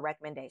getting a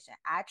recommendation.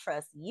 I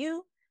trust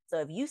you. So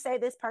if you say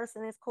this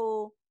person is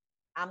cool,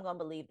 I'm going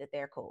to believe that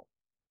they're cool.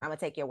 I'm going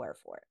to take your word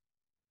for it.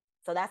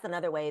 So that's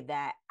another way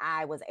that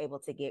I was able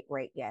to get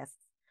great guests.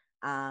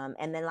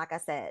 And then, like I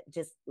said,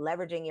 just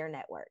leveraging your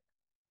network.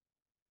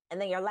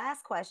 And then your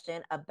last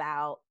question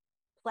about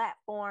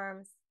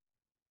platforms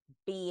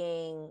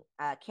being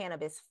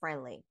cannabis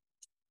friendly.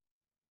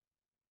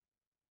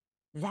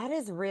 That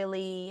is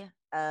really,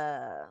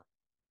 I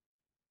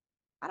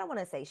don't want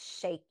to say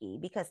shaky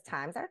because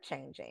times are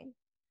changing.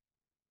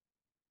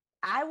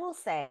 I will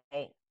say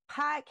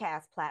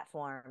podcast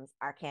platforms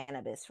are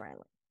cannabis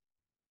friendly.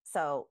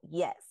 So,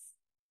 yes,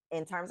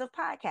 in terms of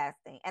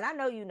podcasting, and I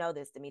know you know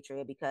this,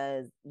 Demetria,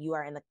 because you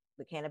are in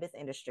the cannabis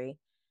industry.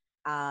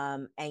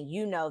 And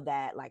you know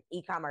that like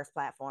e-commerce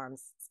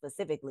platforms,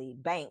 specifically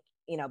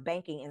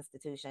banking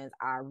institutions,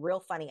 are real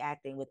funny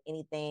acting with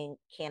anything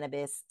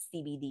cannabis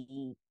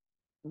CBD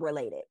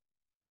related.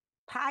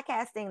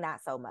 Podcasting,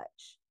 not so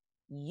much.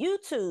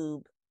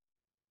 YouTube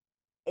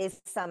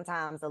is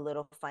sometimes a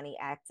little funny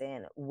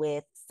acting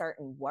with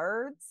certain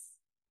words,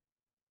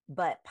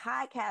 but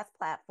podcast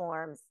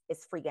platforms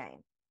is free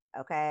game.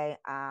 Okay.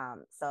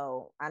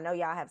 So I know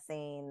y'all have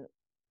seen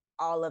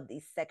all of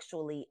these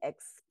sexually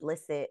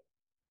explicit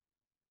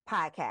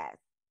podcasts.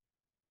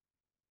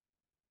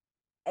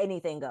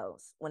 Anything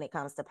goes when it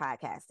comes to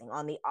podcasting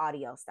on the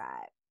audio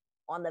side.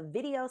 On the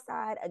video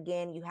side,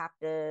 again, you have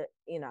to,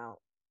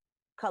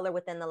 color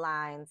within the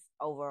lines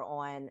over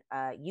on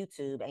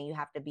YouTube, and you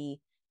have to be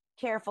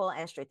careful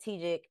and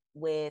strategic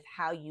with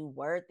how you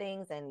word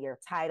things and your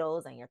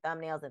titles and your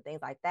thumbnails and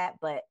things like that.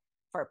 But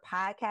for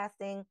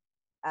podcasting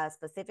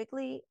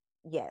specifically,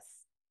 yes,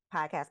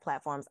 podcast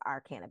platforms are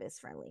cannabis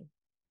friendly.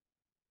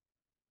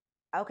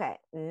 Okay,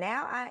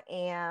 now I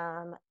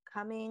am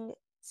coming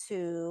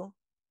to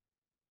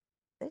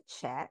the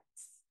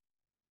chats,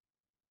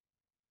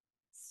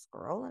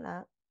 scrolling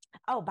up.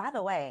 Oh, by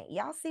the way,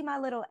 y'all see my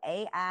little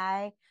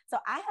AI? So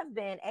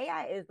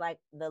AI is like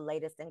the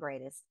latest and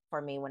greatest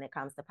for me when it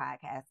comes to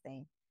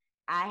podcasting.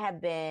 I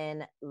have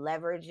been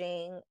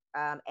leveraging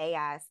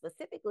AI,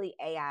 specifically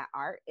AI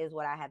art is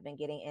what I have been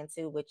getting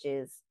into, which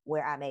is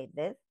where I made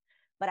this.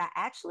 But I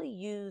actually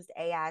used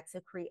AI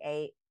to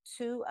create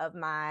two of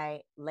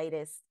my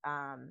latest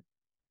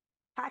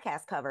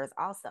podcast covers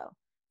also.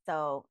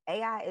 So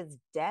AI is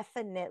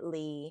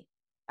definitely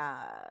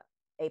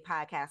a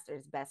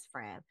podcaster's best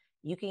friend.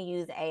 You can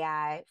use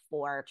AI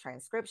for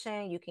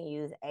transcription. You can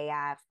use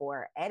AI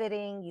for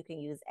editing. You can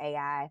use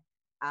AI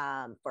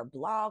for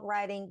blog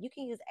writing. You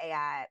can use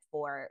AI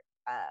for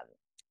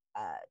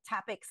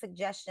topic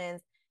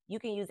suggestions. You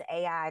can use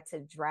AI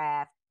to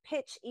draft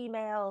pitch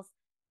emails.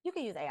 You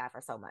can use AI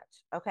for so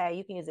much. Okay.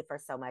 You can use it for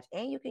so much.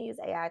 And you can use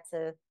AI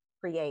to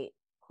create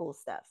cool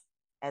stuff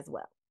as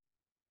well.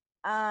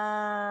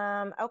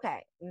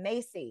 Okay,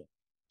 Macy,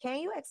 can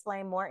you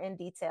explain more in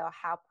detail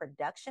how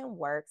production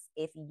works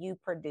if you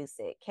produce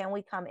it? Can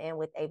we come in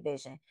with a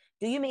vision?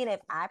 Do you mean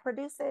if I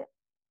produce it?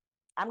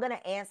 I'm going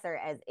to answer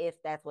as if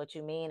that's what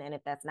you mean. And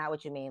if that's not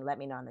what you mean, let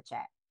me know in the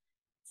chat.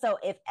 So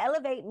if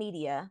Elevate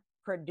Media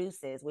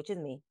produces, which is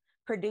me,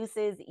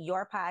 produces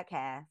your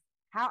podcast,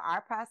 how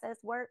our process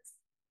works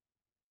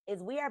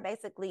is we are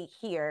basically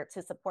here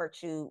to support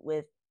you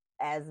with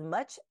as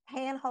much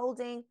hand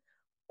holding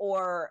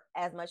or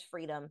as much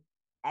freedom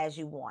as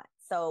you want.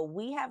 So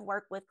we have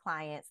worked with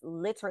clients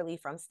literally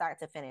from start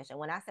to finish. And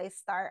when I say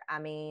start, I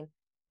mean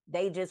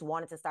they just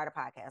wanted to start a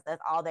podcast.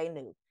 That's all they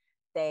knew.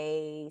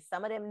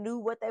 Some of them knew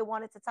what they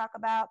wanted to talk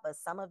about, but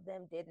some of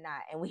them did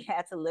not. And we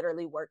had to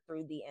literally work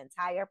through the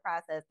entire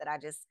process that I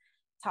just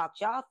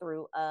talked y'all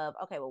through of,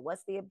 okay, well,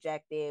 what's the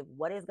objective?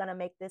 What is going to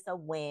make this a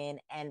win?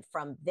 And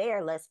from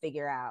there, let's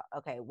figure out,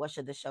 okay, what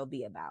should the show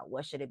be about?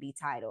 What should it be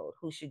titled?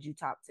 Who should you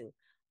talk to?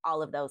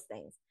 All of those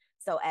things.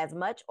 So as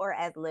much or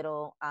as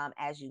little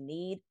as you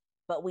need,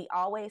 but we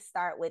always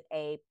start with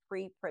a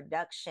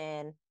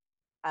pre-production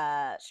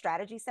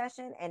strategy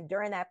session. And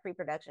during that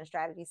pre-production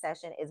strategy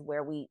session is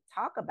where we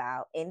talk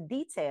about in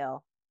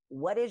detail,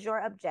 what is your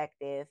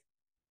objective?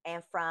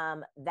 And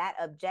from that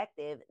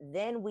objective,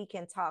 then we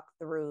can talk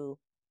through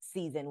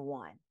season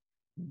one.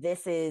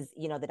 This is,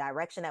 the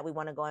direction that we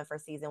want to go in for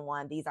season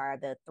one. These are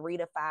the 3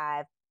 to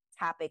 5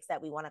 topics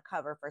that we want to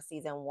cover for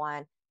season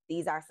one.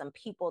 These are some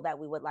people that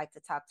we would like to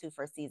talk to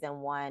for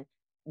season one.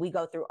 We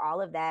go through all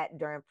of that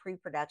during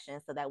pre-production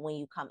so that when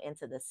you come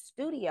into the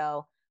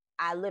studio,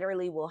 I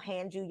literally will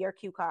hand you your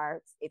cue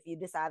cards if you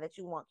decide that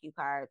you want cue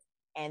cards,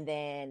 and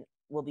then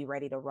we'll be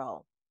ready to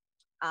roll.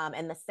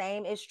 And the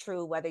same is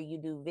true whether you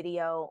do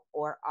video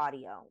or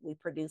audio. We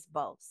produce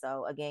both.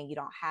 So again, you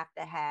don't have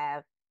to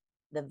have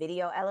the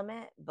video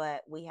element,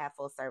 but we have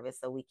full service,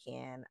 so we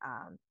can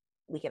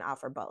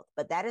offer both.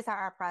 But that is how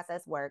our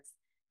process works.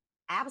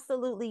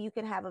 Absolutely, you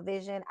can have a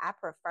vision. I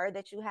prefer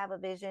that you have a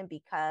vision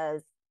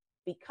because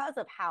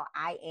of how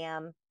I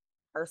am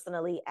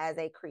personally as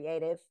a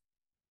creative.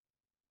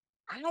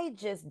 I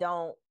just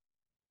don't.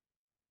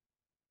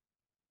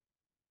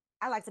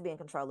 I like to be in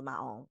control of my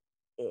own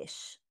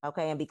ish.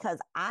 Okay. And because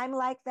I'm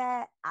like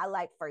that, I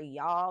like for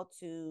y'all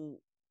to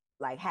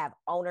like have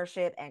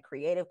ownership and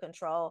creative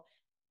control.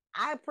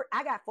 I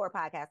got 4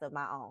 podcasts of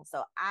my own.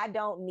 So I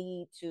don't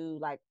need to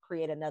like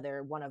create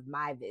another one of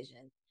my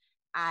visions.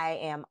 I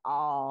am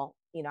all,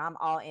 I'm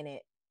all in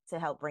it to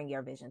help bring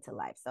your vision to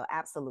life. So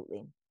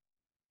absolutely.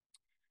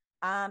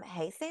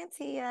 Hey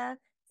Santia.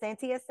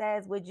 Santia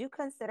says, would you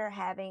consider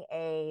having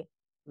a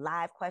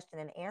live question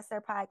and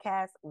answer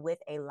podcast with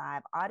a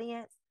live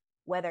audience,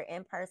 whether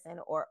in person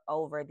or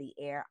over the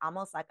air,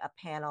 almost like a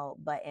panel,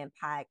 but in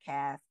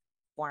podcast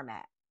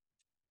format?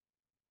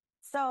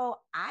 So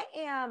I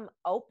am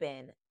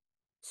open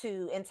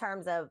to, in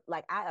terms of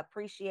like, I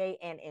appreciate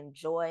and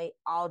enjoy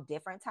all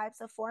different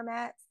types of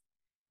formats.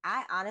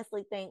 I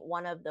honestly think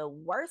one of the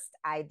worst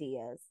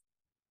ideas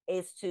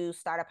is to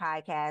start a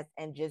podcast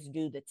and just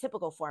do the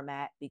typical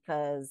format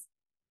because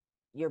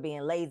you're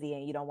being lazy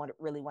and you don't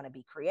really want to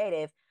be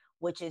creative,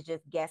 which is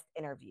just guest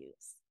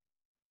interviews.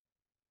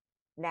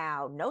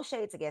 Now, no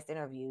shade to guest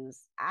interviews.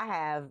 I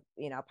have,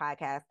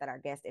 podcasts that are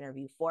guest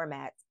interview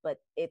formats, but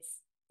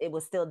it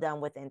was still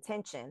done with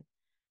intention.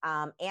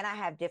 And I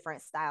have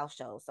different style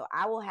shows. So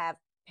I will have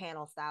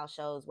panel style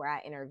shows where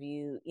I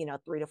interview,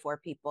 3 to 4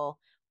 people.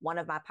 One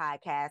of my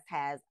podcasts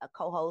has a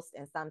co-host,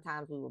 and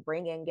sometimes we will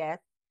bring in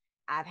guests.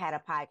 I've had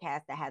a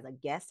podcast that has a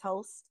guest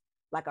host,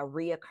 like a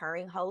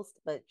reoccurring host,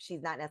 but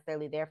she's not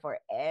necessarily there for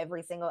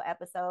every single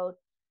episode.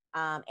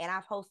 And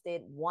I've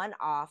hosted one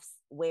offs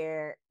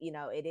where,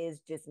 it is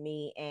just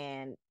me,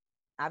 and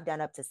I've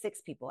done up to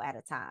 6 people at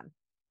a time.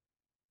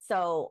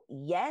 So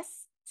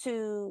yes,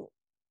 to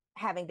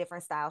having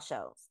different style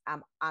shows.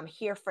 I'm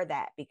here for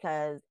that,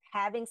 because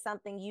having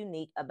something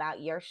unique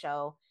about your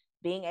show,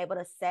 being able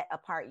to set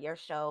apart your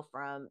show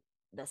from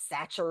the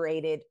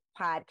saturated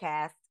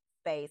podcast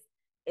space,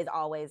 is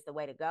always the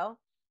way to go.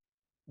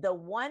 The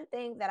one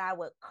thing that I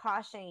would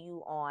caution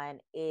you on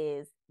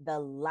is the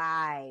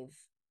live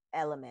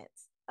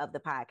elements of the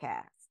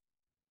podcast.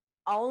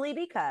 Only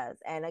because,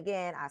 and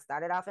again, I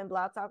started off in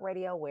Blog Talk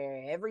Radio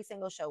where every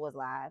single show was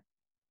live.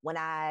 When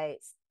I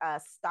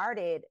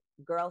started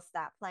Girls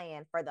Stop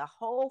Playing, for the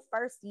whole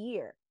first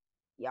year,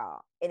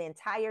 y'all, an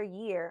entire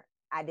year,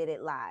 I did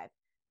it live.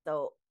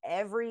 So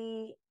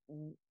every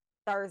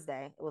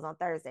Thursday, it was on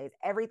Thursdays,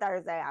 every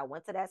Thursday, I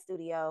went to that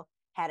studio,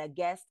 had a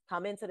guest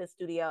come into the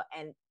studio,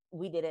 and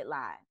we did it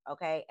live.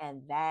 Okay.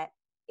 And that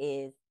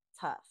is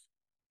tough.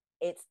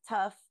 It's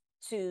tough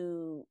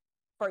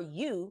for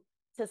you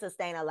to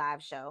sustain a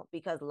live show,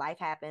 because life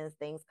happens,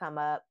 things come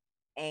up,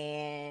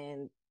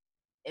 and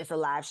it's a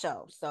live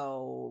show.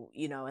 So,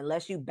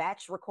 unless you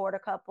batch record a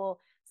couple,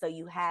 so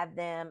you have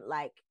them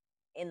like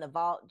in the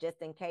vault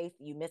just in case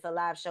you miss a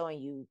live show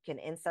and you can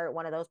insert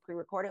one of those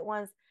pre-recorded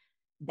ones,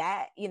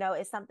 that,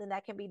 is something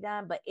that can be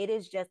done. But it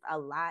is just a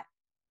lot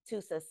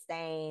to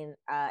sustain,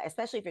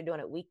 especially if you're doing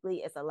it weekly.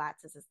 It's a lot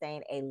to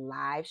sustain a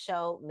live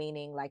show,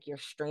 meaning like you're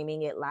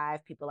streaming it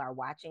live, people are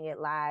watching it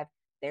live,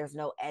 there's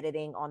no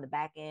editing on the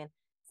back end.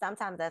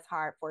 Sometimes that's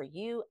hard for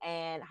you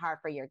and hard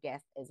for your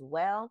guests as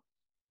well.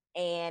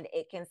 And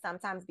it can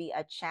sometimes be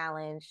a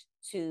challenge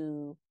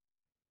to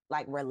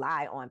like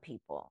rely on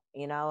people.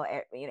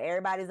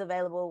 Everybody's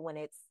available when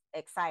it's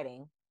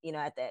exciting.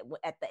 At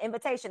the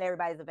invitation,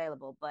 everybody's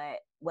available, but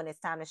when it's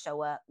time to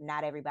show up,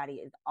 not everybody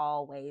is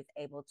always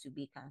able to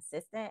be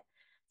consistent.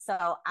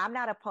 So I'm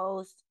not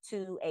opposed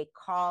to a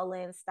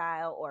call-in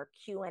style or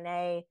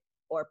Q&A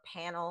or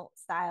panel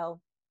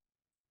style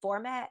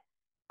format.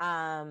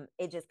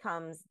 It just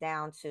comes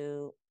down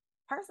to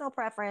personal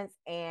preference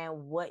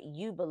and what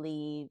you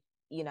believe,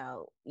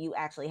 you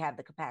actually have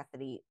the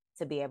capacity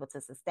to be able to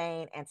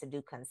sustain and to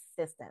do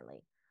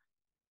consistently.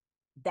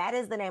 That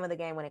is the name of the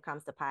game when it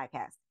comes to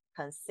podcasts.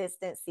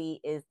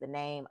 Consistency is the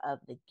name of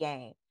the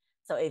game.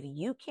 So if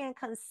you can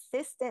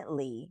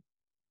consistently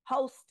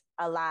host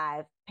a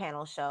live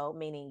panel show,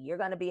 meaning you're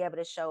going to be able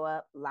to show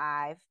up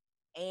live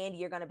and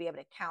you're going to be able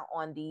to count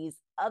on these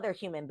other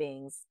human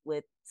beings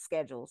with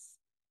schedules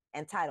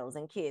and titles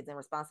and kids and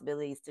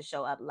responsibilities to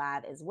show up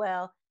live as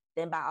well,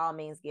 then by all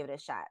means give it a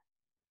shot.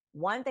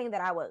 One thing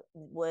that I would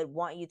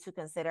want you to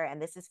consider,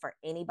 and this is for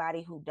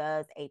anybody who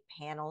does a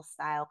panel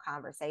style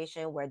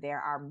conversation where there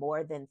are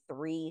more than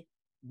 3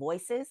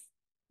 voices,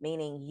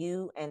 meaning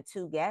you and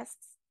 2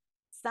 guests,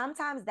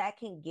 sometimes that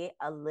can get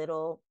a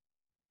little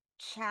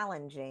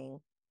challenging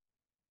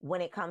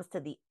when it comes to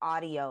the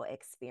audio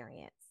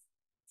experience.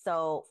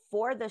 So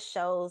for the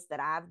shows that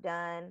I've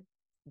done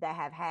that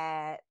have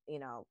had,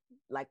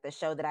 like the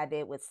show that I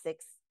did with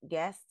 6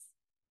 guests,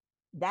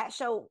 that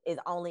show is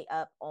only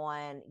up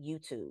on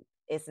YouTube.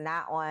 It's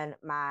not on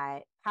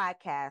my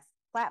podcast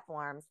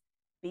platforms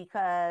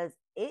because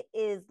it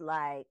is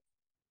like,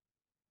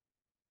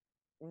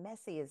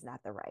 messy is not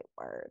the right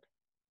word.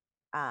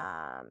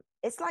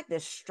 It's like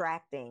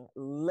distracting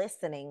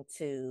listening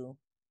to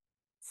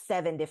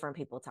 7 different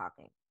people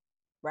talking,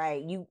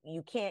 right? You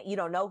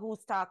don't know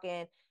who's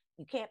talking.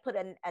 You can't put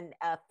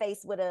a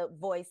face with a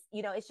voice.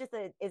 It's just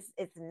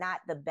it's not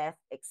the best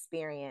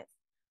experience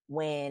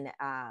when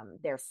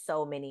there's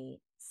so many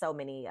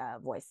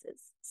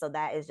voices. So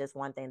that is just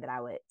one thing that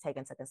I would take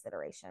into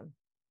consideration.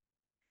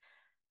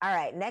 All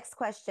right, next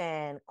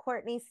question.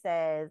 Courtney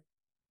says,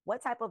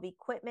 what type of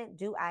equipment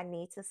do I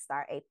need to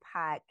start a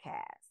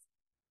podcast?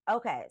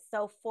 Okay,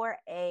 so for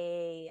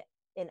an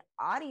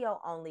audio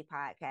only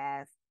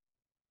podcast,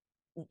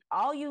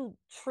 all you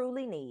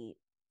truly need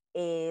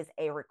is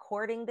a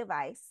recording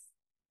device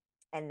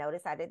And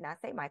notice I did not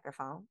say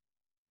microphone.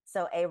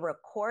 So a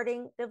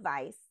recording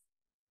device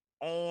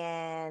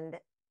and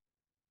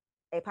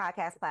a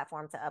podcast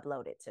platform to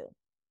upload it to.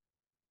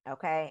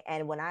 Okay.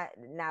 And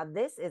now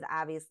this is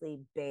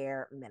obviously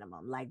bare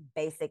minimum, like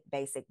basic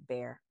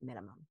bare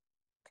minimum.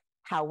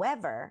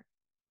 However,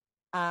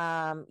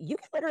 you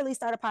can literally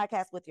start a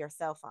podcast with your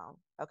cell phone.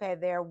 Okay.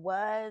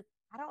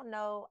 I don't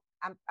know.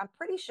 I'm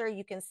pretty sure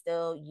you can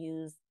still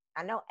use,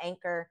 I know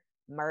Anchor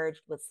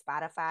merged with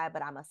Spotify,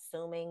 but I'm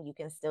assuming you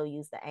can still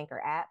use the Anchor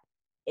app.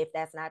 If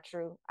that's not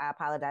true, I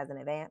apologize in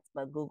advance,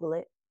 but Google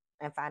it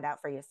and find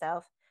out for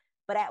yourself.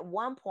 But at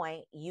one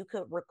point, you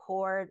could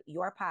record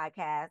your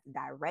podcast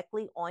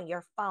directly on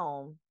your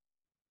phone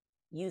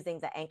using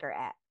the Anchor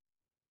app,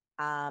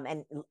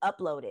 and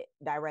upload it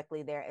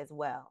directly there as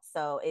well.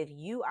 So if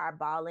you are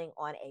balling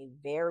on a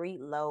very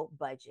low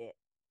budget,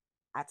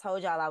 I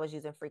told y'all I was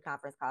using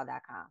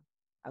freeconferencecall.com.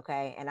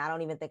 Okay. And I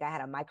don't even think I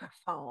had a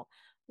microphone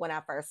when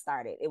I first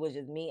started. It was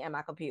just me and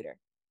my computer.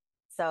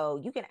 So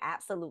you can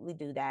absolutely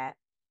do that.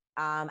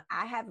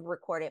 I have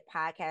recorded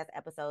podcast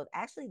episodes.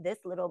 Actually, this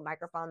little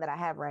microphone that I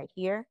have right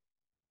here,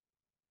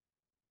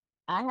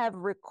 I have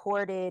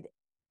recorded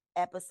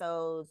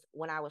episodes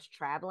when I was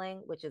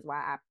traveling, which is why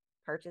I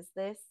purchased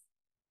this.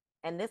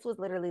 And this was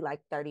literally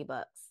like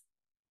 $30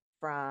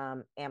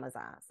 from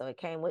Amazon. So it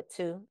came with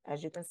two.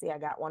 As you can see, I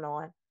got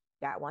one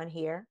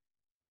here.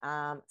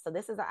 So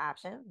this is an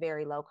option,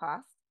 very low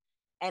cost.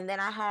 And then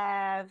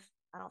I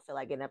don't feel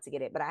like getting up to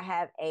get it, but I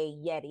have a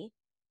Yeti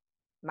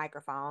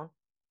microphone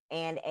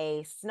and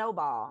a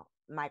Snowball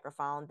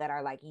microphone that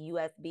are like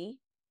USB.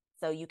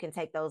 So you can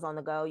take those on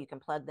the go. You can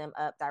plug them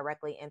up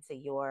directly into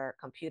your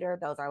computer.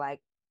 Those are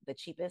like the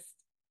cheapest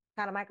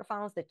kind of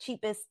microphones, the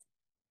cheapest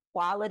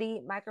quality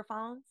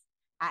microphones.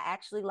 I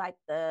actually like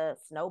the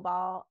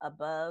Snowball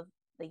above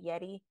the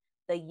Yeti.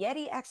 The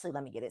Yeti, actually,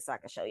 let me get it so I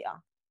can show y'all.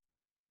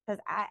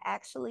 Because I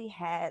actually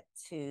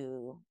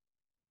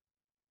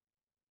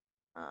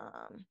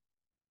um,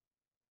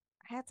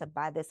 I had to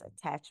buy this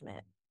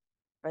attachment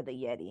for the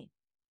Yeti.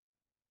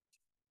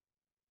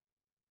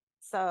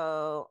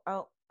 So,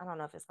 oh, I don't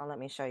know if it's gonna let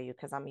me show you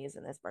because I'm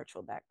using this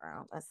virtual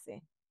background. Let's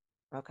see.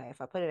 Okay,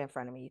 if I put it in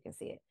front of me, you can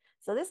see it.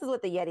 So this is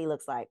what the Yeti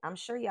looks like. I'm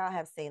sure y'all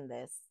have seen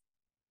this.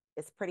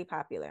 It's pretty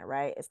popular,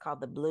 right? It's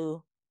called the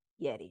Blue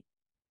Yeti.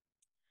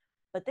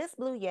 But this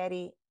Blue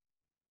Yeti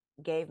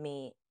gave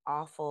me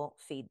awful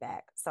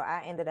feedback. So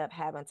I ended up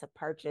having to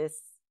purchase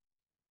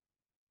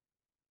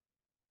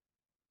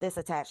this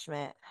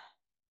attachment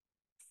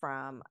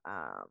from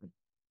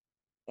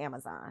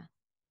Amazon.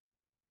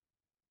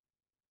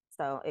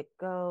 So it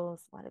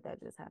goes, why did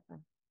that just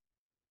happen?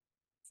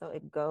 So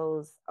it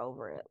goes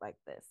over it like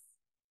this.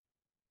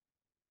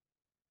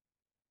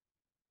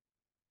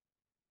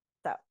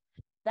 So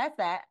that's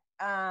that.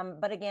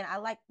 But again, I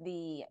like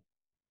the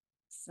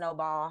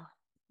Snowball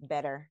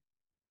better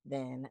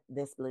than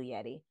this Blue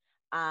Yeti.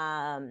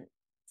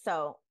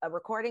 So a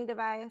recording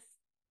device,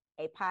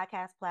 a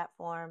podcast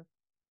platform,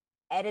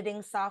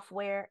 editing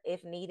software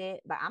if needed.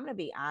 But I'm going to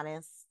be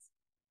honest,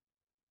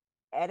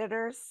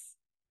 editors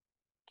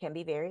can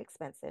be very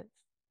expensive.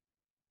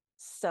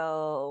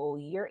 So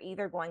you're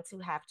either going to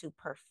have to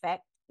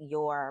perfect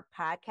your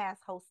podcast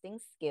hosting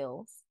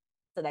skills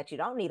so that you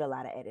don't need a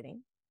lot of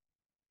editing,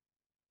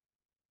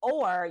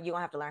 or you're going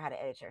to have to learn how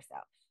to edit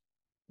yourself.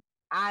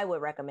 I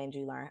would recommend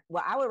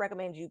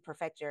you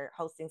perfect your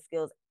hosting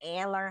skills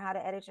and learn how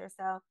to edit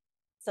yourself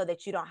so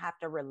that you don't have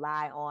to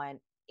rely on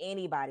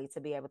anybody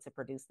to be able to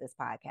produce this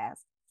podcast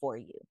for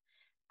you.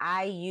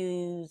 I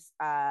use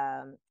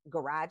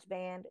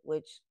GarageBand,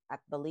 which I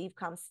believe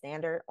comes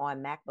standard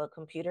on MacBook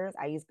computers.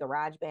 I use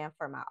GarageBand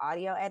for my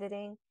audio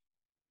editing.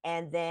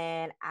 And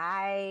then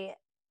I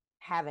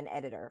have an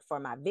editor for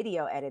my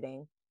video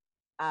editing,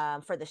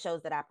 for the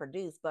shows that I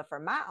produce. But for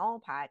my own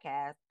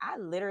podcast, I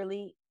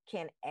literally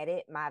can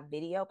edit my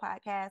video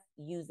podcast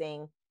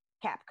using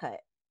CapCut,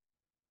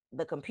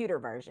 the computer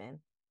version,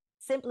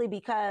 simply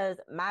because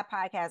my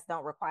podcasts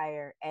don't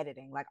require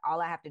editing. Like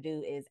all I have to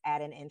do is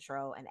add an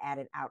intro and add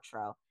an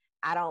outro.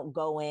 I don't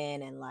go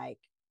in and like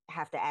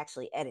have to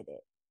actually edit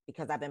it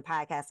because I've been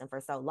podcasting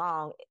for so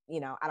long,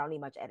 I don't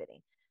need much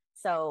editing.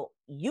 So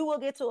you will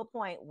get to a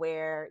point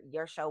where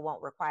your show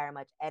won't require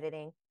much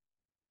editing.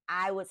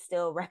 I would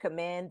still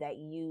recommend that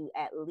you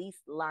at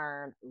least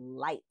learn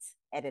light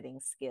editing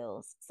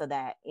skills so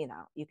that,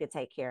 you could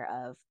take care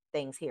of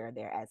things here or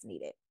there as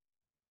needed.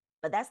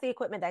 But that's the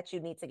equipment that you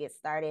need to get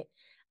started.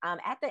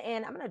 At the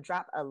end, I'm going to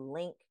drop a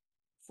link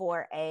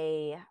for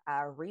a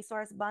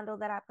resource bundle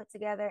that I put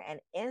together. And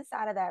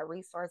inside of that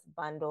resource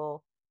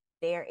bundle,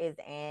 there is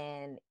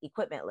an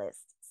equipment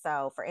list.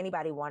 So for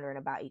anybody wondering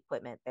about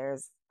equipment,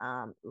 there's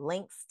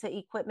links to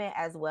equipment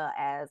as well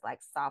as like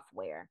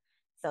software.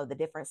 So the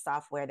different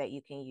software that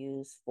you can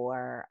use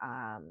for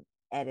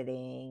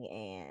editing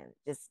and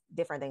just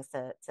different things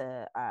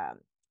to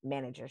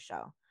manage your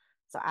show.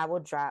 So I will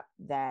drop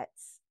that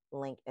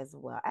link as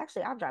well.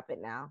 Actually, I'll drop it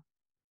now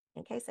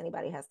in case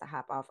anybody has to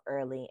hop off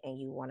early and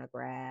you want to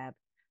grab.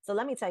 So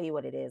let me tell you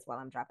what it is while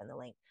I'm dropping the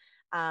link.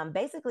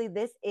 Basically,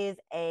 this is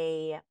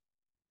a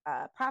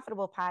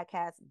profitable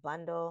podcast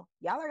bundle.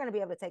 Y'all are going to be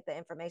able to take the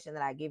information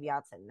that I give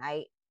y'all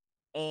tonight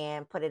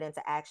and put it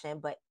into action.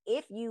 But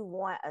if you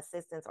want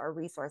assistance or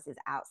resources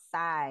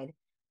outside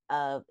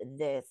of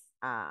this,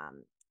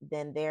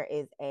 then there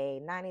is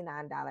a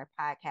 $99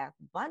 podcast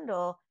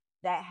bundle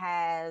that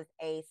has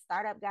a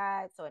startup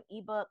guide, so an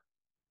ebook,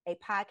 a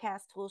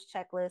podcast tools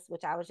checklist,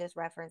 which I was just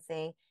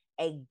referencing,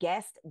 a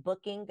guest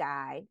booking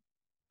guide,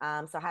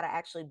 so how to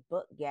actually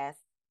book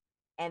guests,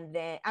 and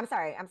then I'm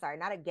sorry,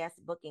 not a guest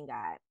booking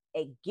guide,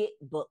 a get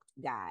booked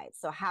guide.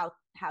 So how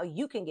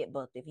you can get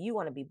booked if you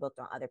want to be booked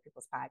on other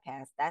people's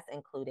podcasts, that's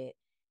included.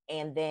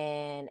 And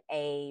then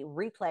a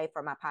replay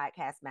for my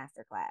podcast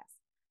masterclass.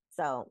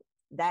 So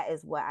that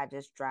is what I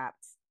just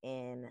dropped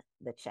in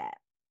the chat.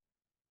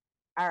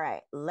 All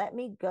right, let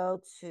me go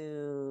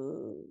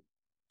to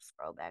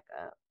scroll back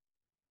up.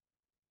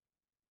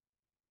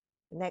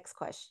 Next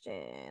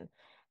question.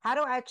 How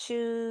do I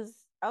choose?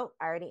 Oh,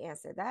 I already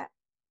answered that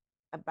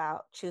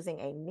about choosing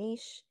a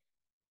niche.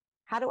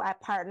 How do I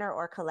partner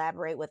or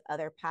collaborate with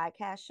other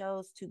podcast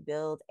shows to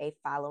build a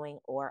following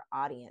or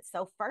audience?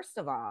 So, first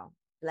of all,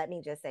 let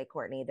me just say,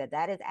 Courtney,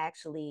 that is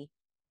actually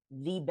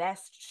the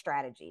best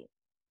strategy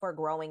for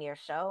growing your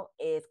show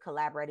is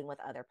collaborating with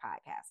other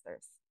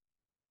podcasters,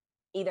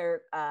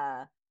 either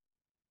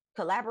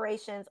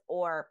collaborations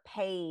or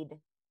paid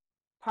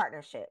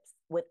partnerships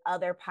with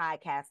other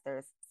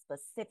podcasters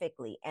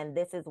specifically. And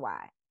this is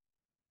why.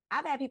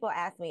 I've had people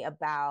ask me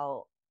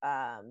about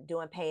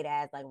doing paid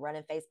ads, like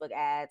running Facebook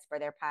ads for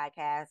their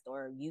podcast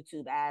or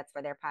YouTube ads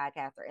for their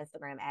podcast or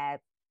Instagram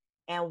ads.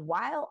 And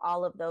while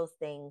all of those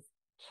things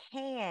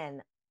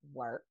can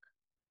work,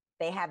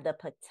 they have the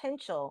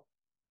potential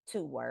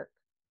to work.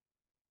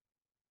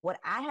 What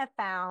I have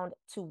found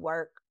to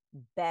work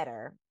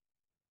better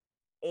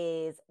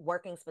is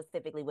working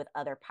specifically with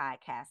other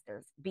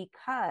podcasters,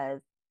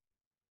 because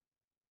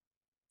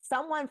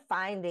someone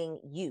finding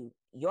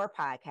your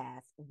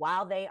podcast,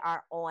 while they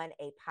are on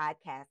a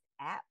podcast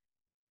app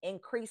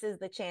increases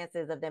the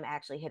chances of them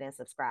actually hitting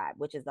subscribe,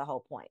 which is the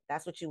whole point.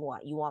 That's what you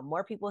want. You want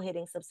more people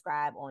hitting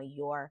subscribe on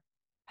your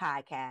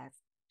podcast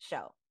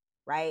show,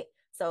 right?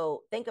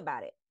 So think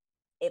about it.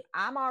 If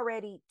I'm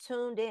already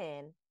tuned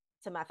in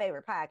to my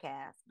favorite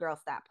podcast, Girl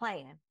Stop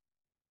Playing,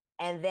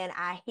 and then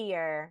I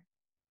hear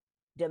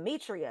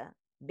Demetria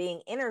being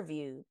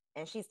interviewed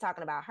and she's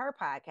talking about her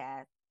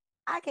podcast,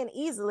 I can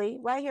easily,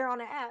 right here on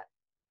the app,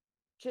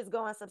 just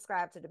go and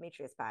subscribe to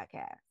Demetria's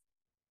podcast.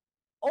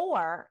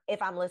 Or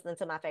if I'm listening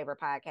to my favorite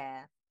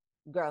podcast,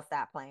 Girl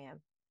Stop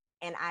Playing,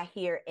 and I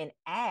hear an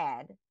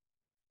ad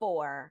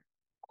for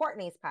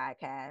Courtney's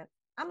podcast,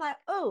 I'm like,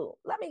 oh,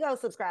 let me go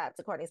subscribe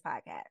to Courtney's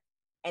podcast.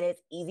 And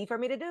it's easy for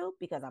me to do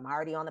because I'm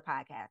already on the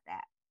podcast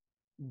app.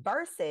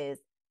 Versus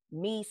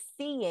me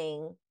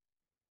seeing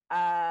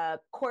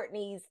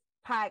Courtney's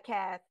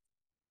podcast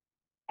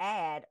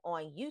ad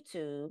on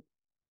YouTube,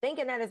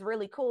 thinking that is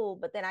really cool,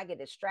 but then I get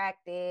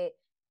distracted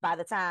by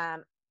the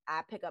time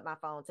I pick up my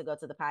phone to go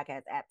to the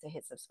podcast app to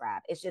hit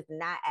subscribe. It's just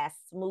not as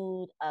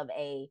smooth of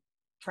a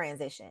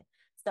transition.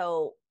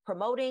 So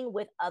promoting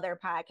with other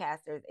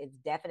podcasters is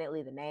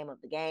definitely the name of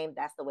the game.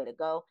 That's the way to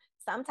go.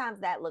 Sometimes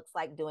that looks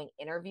like doing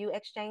interview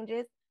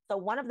exchanges. So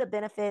one of the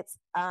benefits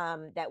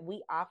that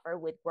we offer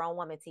with Grown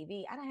Woman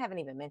TV, I haven't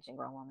even mentioned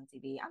Grown Woman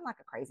TV. I'm like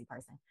a crazy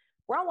person.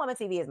 Grown Woman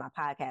TV is my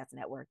podcast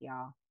network,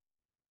 y'all.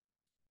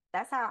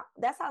 That's how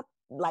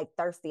like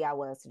thirsty I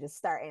was to just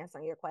start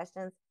answering your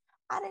questions.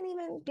 I didn't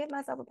even give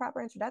myself a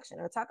proper introduction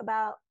or talk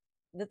about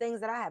the things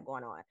that I have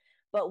going on.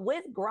 But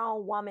with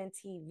Grown Woman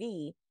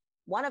TV,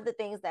 one of the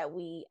things that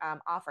we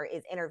offer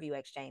is interview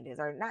exchanges,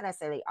 or not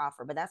necessarily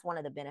offer, but that's one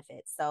of the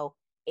benefits. So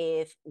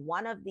if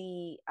one of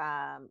the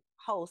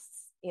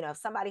hosts, if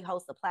somebody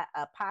hosts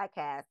a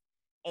podcast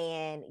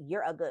and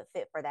you're a good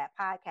fit for that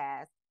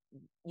podcast,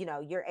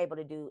 you're able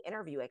to do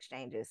interview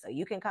exchanges. So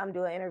you can come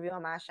do an interview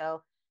on my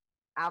show.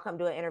 I'll come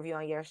do an interview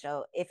on your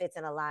show if it's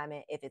in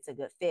alignment, if it's a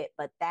good fit.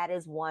 But that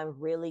is one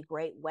really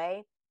great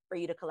way for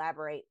you to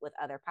collaborate with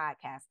other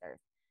podcasters.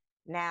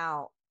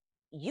 Now,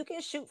 you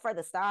can shoot for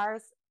the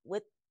stars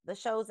with the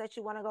shows that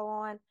you want to go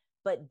on,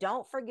 but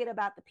don't forget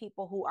about the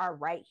people who are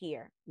right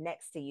here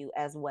next to you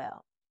as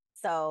well.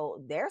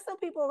 So there's some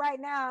people right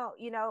now,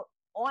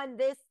 on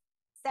this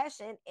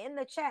session in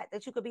the chat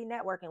that you could be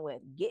networking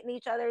with, getting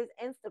each other's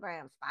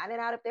Instagrams, finding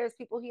out if there's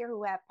people here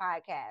who have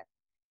podcasts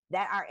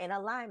that are in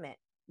alignment.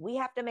 We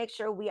have to make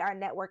sure we are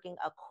networking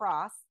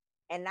across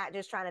and not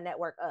just trying to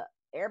network up.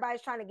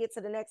 Everybody's trying to get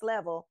to the next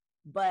level,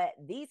 but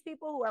these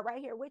people who are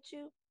right here with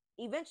you,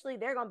 eventually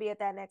they're going to be at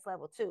that next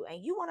level too.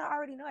 And you want to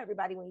already know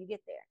everybody when you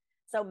get there.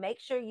 So make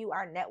sure you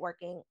are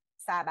networking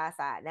side by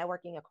side,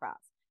 networking across.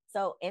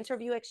 So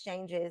interview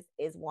exchanges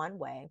is one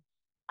way.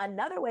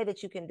 Another way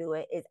that you can do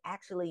it is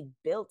actually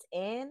built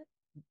in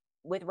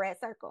with Red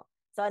Circle.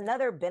 So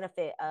another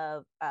benefit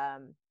of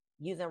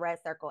using Red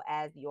Circle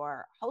as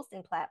your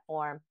hosting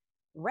platform,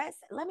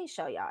 let me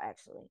show y'all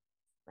actually.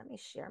 Let me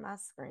share my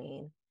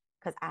screen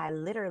because I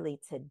literally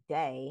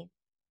today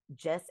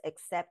just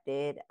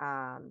accepted,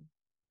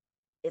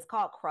 it's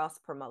called Cross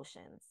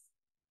Promotions.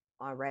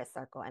 on Red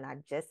Circle, and I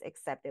just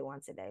accepted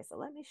one today. So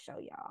let me show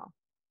y'all.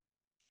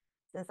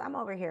 Since I'm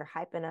over here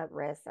hyping up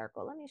Red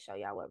Circle, let me show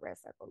y'all what Red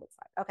Circle looks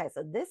like. Okay,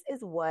 so this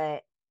is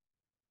what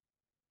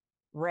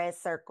Red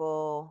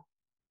Circle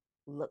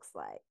looks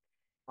like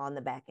on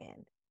the back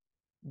end.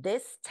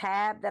 This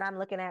tab that I'm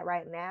looking at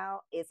right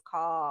now is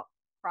called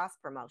cross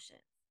promotion.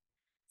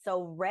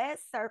 So Red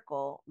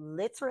Circle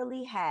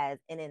literally has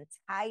an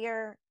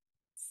entire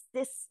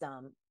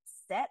system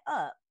set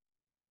up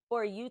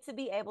for you to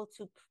be able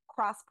to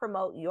cross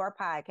promote your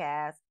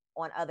podcast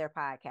on other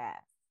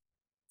podcasts.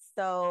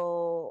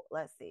 So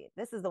let's see.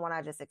 This is the one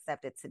I just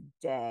accepted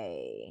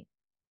today.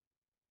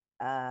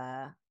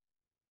 Bella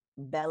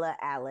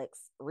Alex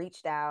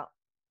reached out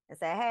and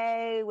said,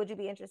 "Hey, would you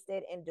be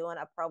interested in doing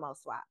a promo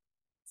swap?"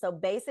 So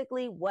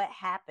basically, what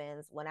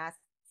happens when I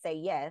say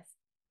yes,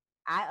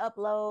 I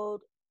upload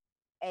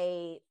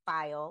a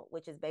file,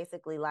 which is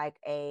basically like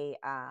a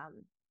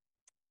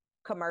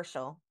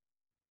commercial,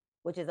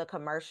 which is a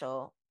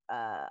commercial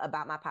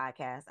about my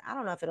podcast. I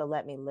don't know if it'll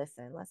let me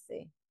listen. Let's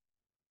see.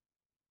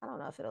 I don't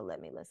know if it'll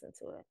let me listen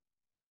to it.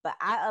 But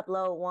I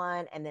upload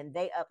one and then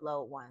they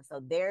upload one.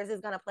 So theirs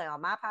is going to play on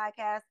my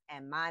podcast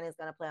and mine is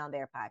going to play on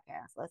their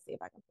podcast. Let's see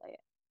if I can play it.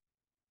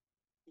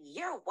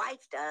 You're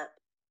wifed up.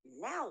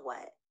 Now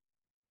what?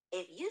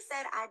 If you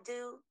said I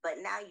do, but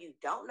now you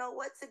don't know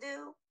what to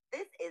do,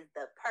 this is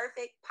the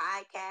perfect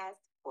podcast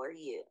for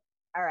you.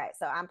 All right.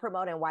 So I'm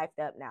promoting Wifed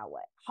Up. Now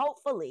what?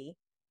 Hopefully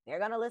they're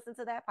going to listen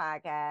to that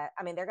podcast.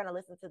 I mean, they're going to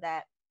listen to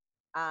that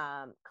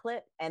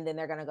clip and then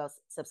they're going to go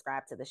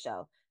subscribe to the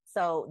show.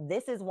 So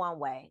this is one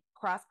way,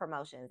 cross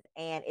promotions,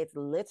 and it's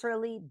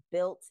literally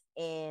built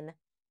into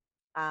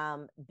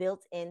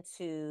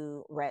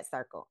Red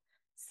Circle.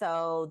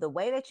 So the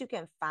way that you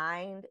can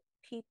find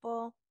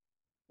people,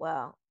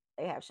 well,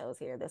 they have shows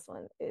here. This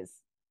one is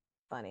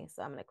funny,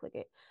 so I'm going to click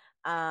it.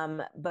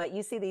 But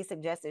you see these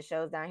suggested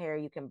shows down here.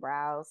 You can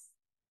browse.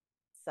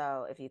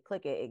 So if you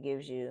click it, it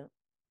gives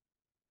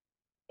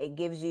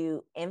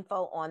you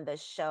info on the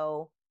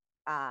show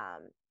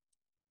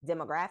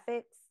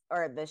demographics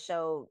or the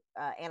show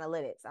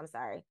analytics. I'm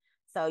sorry.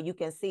 So you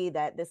can see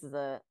that this is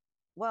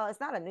it's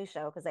not a new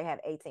show because they have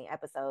 18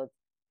 episodes,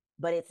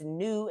 but it's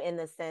new in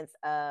the sense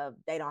of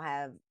they don't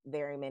have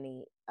very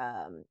many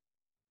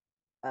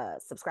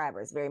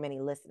subscribers, very many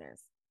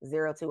listeners.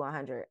 0 to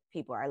 100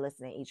 people are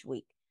listening each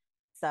week.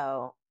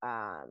 So,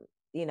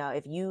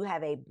 if you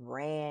have a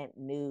brand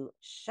new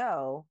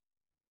show,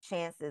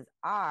 chances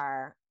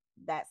are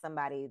that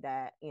somebody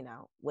that,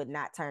 would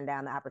not turn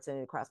down the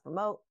opportunity to cross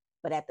promote.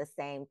 But at the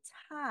same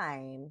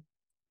time,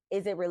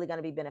 is it really going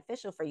to be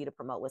beneficial for you to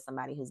promote with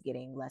somebody who's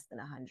getting less than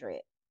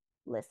 100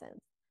 listens?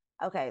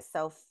 Okay,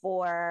 so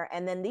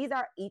and then these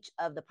are each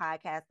of the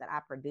podcasts that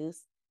I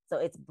produce. So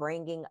it's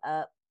bringing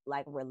up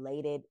like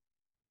related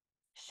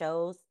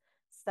shows.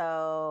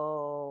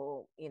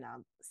 So,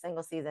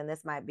 single season,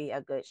 this might be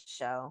a good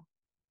show.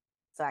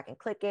 So I can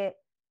click it.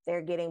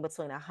 They're getting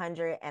between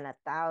 100 and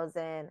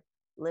 1,000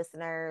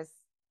 listeners.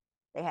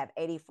 They have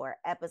 84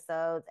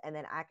 episodes. And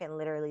then I can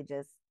literally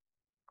just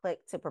click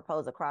to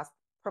propose a cross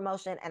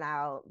promotion. And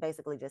I'll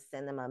basically just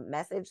send them a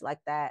message like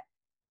that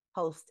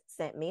host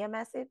sent me a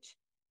message.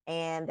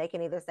 And they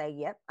can either say,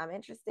 yep, I'm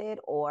interested,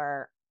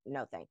 or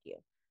no, thank you.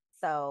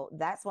 So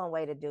that's one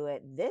way to do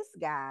it. This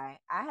guy,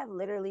 I have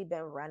literally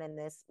been running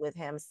this with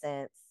him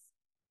since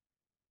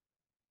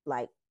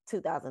like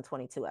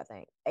 2022, I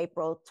think,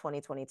 April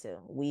 2022.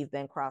 We've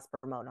been cross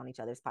promoting on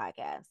each other's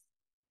podcasts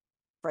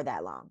for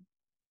that long.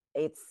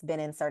 It's been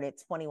inserted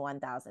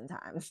 21,000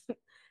 times.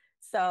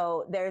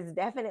 So there's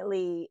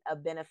definitely a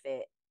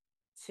benefit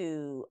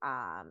to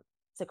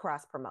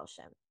cross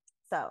promotion.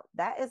 So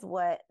that is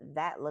what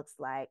that looks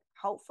like.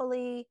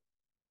 Hopefully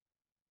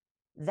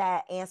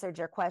that answered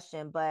your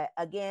question. But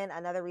again,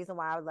 another reason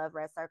why I love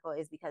Red Circle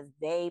is because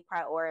they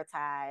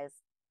prioritize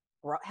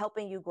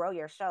helping you grow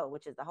your show,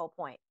 which is the whole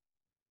point.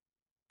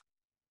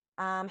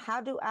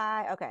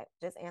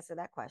 Just answer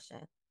that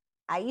question.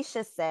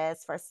 Aisha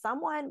says, for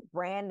someone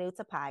brand new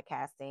to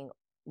podcasting,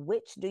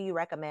 which do you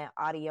recommend,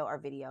 audio or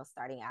video,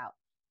 starting out?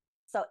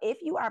 So if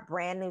you are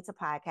brand new to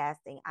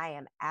podcasting, I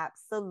am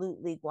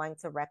absolutely going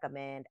to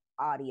recommend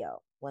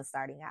audio when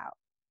starting out.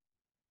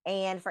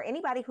 And for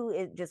anybody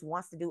who just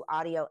wants to do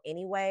audio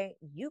anyway,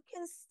 you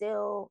can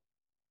still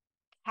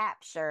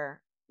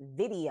capture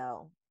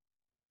video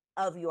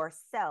of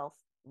yourself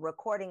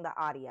recording the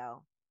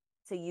audio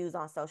to use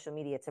on social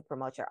media to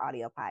promote your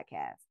audio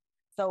podcast.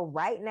 So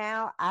right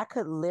now, I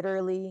could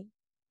literally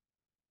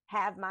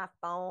have my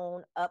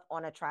phone up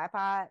on a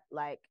tripod,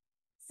 like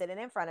sitting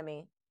in front of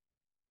me.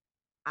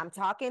 I'm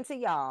talking to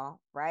y'all,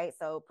 right?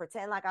 So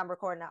pretend like I'm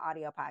recording an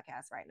audio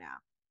podcast right now.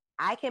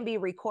 I can be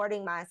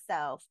recording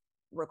myself,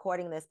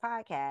 recording this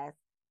podcast.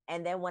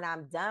 And then when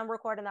I'm done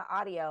recording the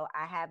audio,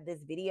 I have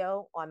this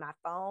video on my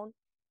phone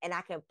and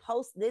I can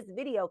post this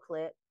video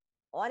clip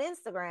on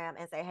Instagram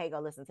and say, hey, go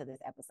listen to this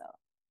episode.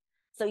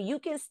 So you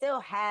can still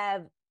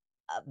have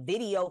a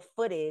video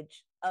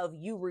footage of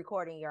you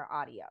recording your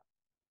audio.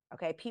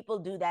 Okay. People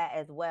do that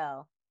as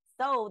well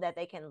so that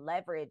they can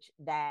leverage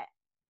that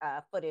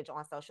footage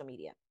on social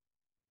media.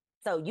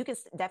 So you can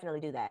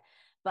definitely do that.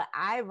 But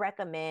I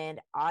recommend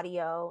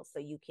audio so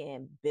you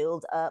can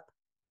build up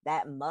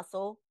that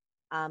muscle.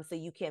 So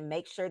you can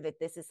make sure that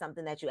this is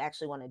something that you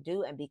actually want to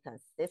do and be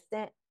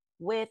consistent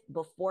with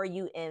before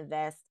you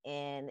invest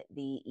in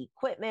the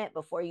equipment,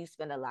 before you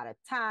spend a lot of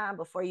time,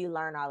 before you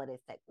learn all of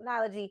this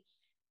technology.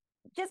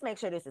 Just make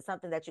sure this is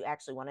something that you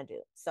actually want to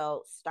do.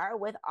 So start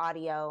with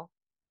audio.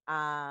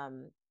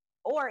 Um,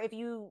 or if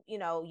you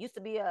used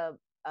to be a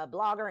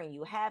blogger and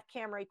you have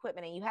camera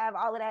equipment and you have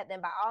all of that,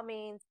 then by all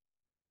means,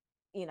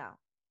 you know,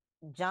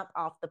 jump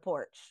off the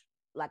porch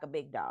like a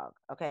big dog.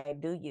 Okay.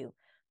 Do you?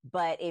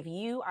 But if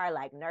you are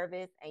like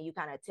nervous and you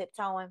kind of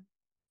tiptoeing,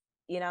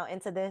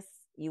 into this,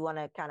 you want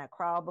to kind of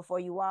crawl before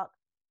you walk,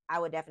 I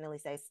would definitely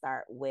say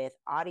start with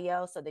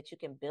audio so that you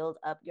can build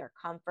up your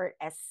comfort,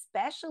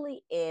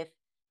 especially if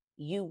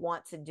you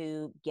want to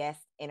do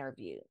guest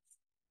interviews.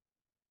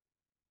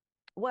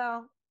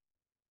 Well,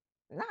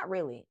 not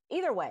really.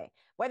 Either way,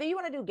 whether you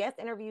want to do guest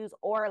interviews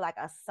or like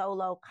a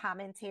solo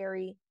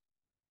commentary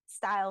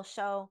style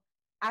show,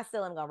 I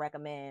still am going to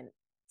recommend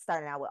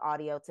starting out with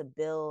audio to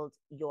build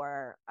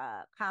your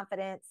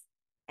confidence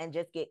and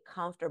just get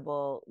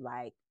comfortable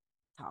like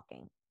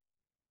talking.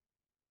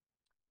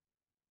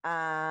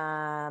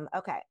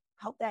 Okay.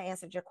 Hope that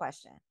answered your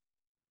question.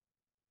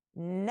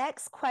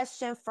 Next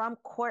question from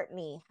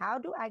Courtney. How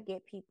do I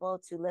get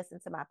people to listen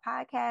to my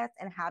podcast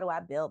and how do I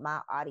build my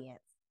audience?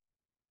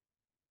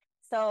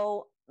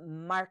 So,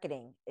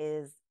 marketing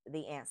is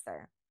the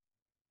answer.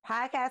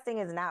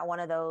 Podcasting is not one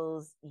of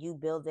those you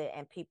build it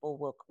and people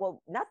will,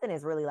 well, nothing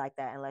is really like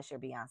that unless you're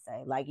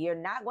Beyonce. Like, you're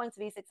not going to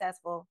be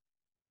successful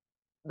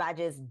by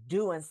just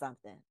doing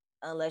something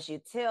unless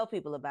you tell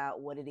people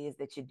about what it is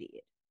that you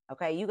did.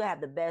 Okay. You can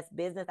have the best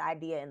business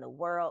idea in the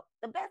world,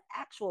 the best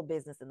actual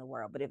business in the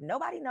world. But if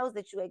nobody knows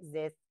that you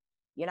exist,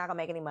 you're not going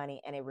to make any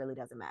money and it really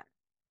doesn't matter.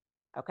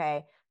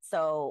 Okay.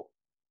 So,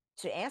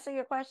 to answer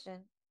your question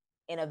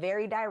in a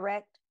very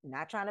direct,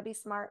 not trying to be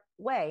smart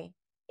way,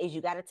 is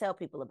you got to tell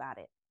people about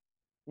it.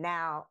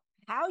 Now,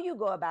 how you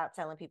go about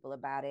telling people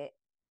about it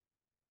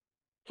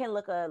can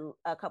look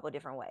a couple of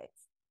different ways.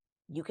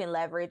 You can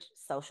leverage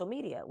social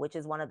media, which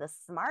is one of the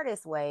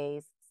smartest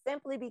ways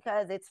simply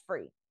because it's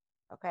free.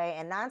 Okay.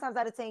 And 9 times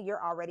out of 10,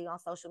 you're already on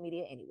social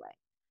media anyway.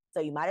 So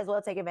you might as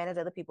well take advantage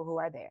of the people who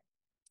are there.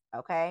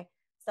 Okay.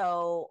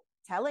 So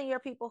telling your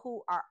people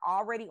who are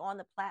already on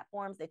the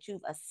platforms that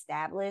you've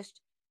established,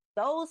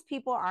 those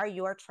people are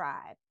your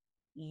tribe.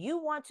 You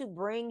want to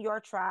bring your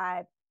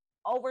tribe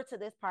over to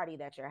this party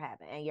that you're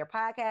having, and your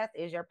podcast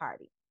is your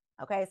party.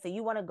 Okay. So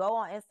you want to go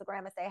on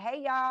Instagram and say,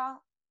 hey, y'all,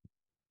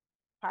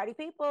 party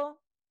people,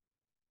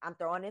 I'm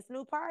throwing this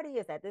new party.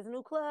 It's at this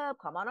new club.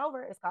 Come on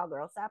over. It's called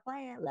Girls Stop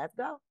Playing. Let's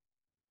go.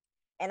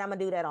 And I'm going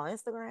to do that on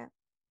Instagram.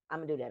 I'm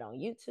going to do that on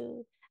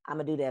YouTube. I'm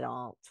going to do that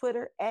on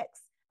Twitter, X.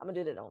 I'm going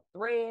to do that on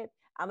Threads.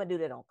 I'm going to do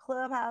that on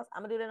Clubhouse.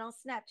 I'm going to do that on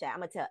Snapchat. I'm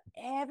going to tell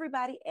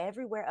everybody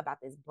everywhere about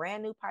this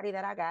brand new party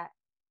that I got.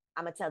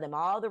 I'm going to tell them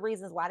all the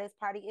reasons why this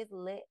party is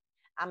lit.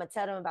 I'm going to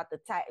tell them about the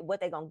type, what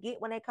they're going to get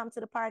when they come to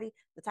the party,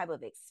 the type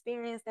of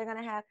experience they're going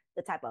to have,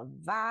 the type of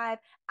vibe.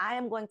 I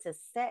am going to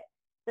set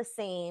the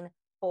scene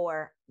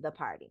for the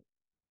party.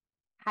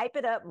 Hype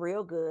it up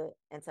real good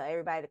and tell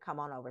everybody to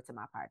come on over to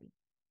my party.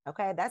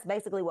 Okay, that's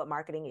basically what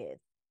marketing is.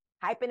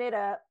 Hyping it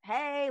up.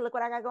 Hey, look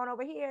what I got going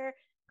over here.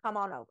 Come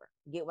on over.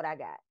 Get what I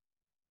got.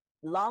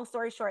 Long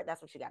story short, that's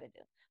what you got to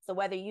do. So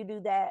whether you do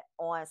that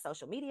on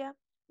social media,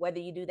 whether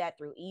you do that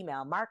through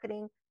email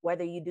marketing,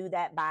 whether you do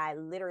that by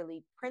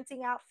literally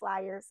printing out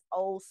flyers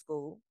old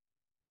school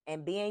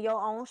and being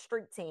your own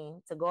street team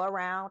to go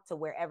around to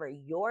wherever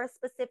your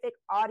specific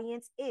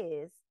audience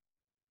is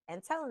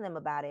and telling them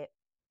about it,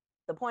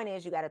 the point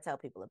is you got to tell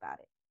people about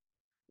it.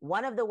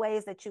 One of the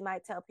ways that you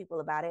might tell people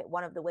about it,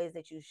 one of the ways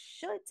that you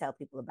should tell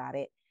people about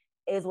it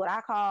is what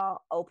I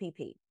call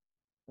OPP.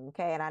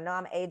 Okay. And I know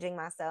I'm aging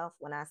myself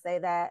when I say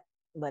that,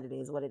 but it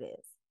is what it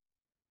is.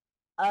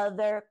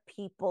 Other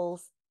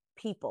people's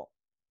people.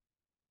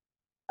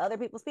 Other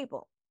people's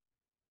people.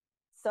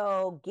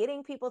 So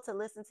getting people to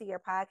listen to your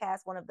podcast,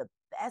 one of the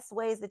best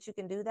ways that you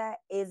can do that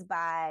is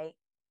by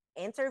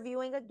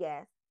interviewing a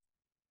guest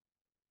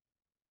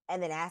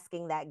and then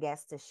asking that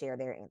guest to share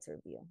their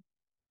interview.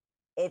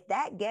 If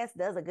that guest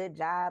does a good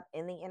job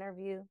in the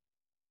interview,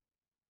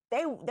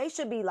 they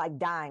should be like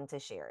dying to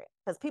share it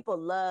because people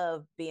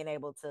love being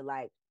able to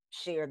like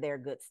share their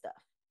good stuff.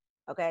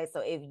 Okay,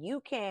 so if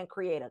you can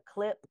create a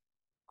clip,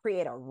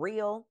 create a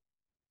reel,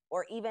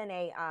 or even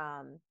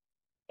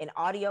an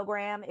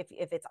audiogram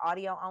if it's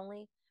audio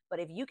only, but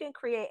if you can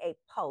create a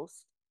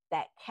post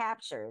that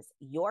captures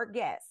your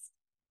guest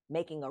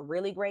making a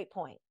really great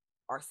point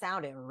or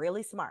sounding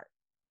really smart,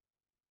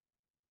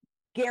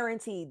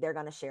 guaranteed they're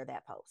going to share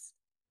that post.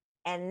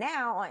 And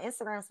now on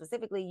Instagram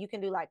specifically, you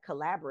can do like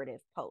collaborative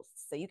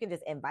posts. So you can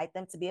just invite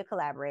them to be a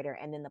collaborator,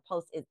 and then the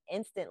post is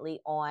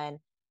instantly on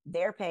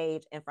their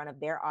page in front of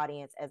their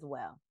audience as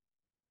well.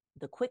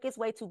 The quickest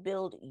way to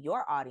build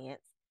your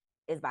audience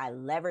is by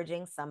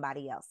leveraging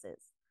somebody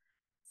else's.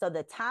 So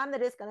the time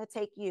that it's going to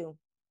take you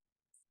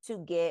to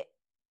get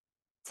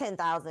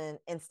 10,000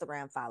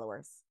 Instagram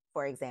followers,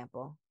 for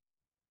example.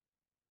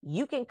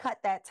 You can cut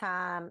that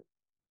time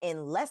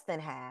in less than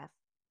half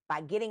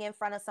by getting in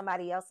front of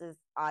somebody else's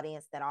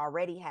audience that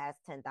already has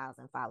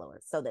 10,000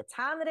 followers. So the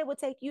time that it would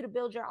take you to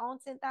build your own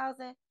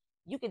 10,000,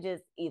 you could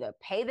just either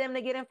pay them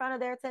to get in front of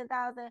their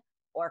 10,000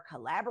 or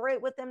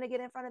collaborate with them to get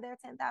in front of their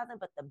 10,000.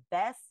 But the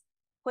best,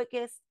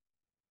 quickest,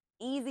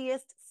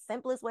 easiest,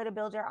 simplest way to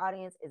build your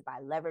audience is by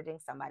leveraging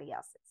somebody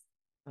else's.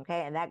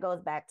 Okay. And that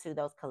goes back to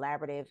those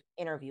collaborative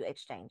interview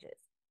exchanges.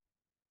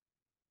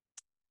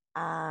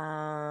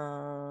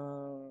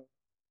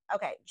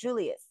 Okay,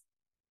 Julius.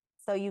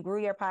 So you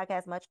grew your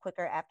podcast much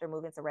quicker after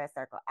moving to Red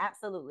Circle.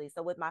 Absolutely.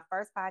 So with my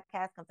first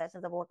podcast,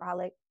 Confessions of a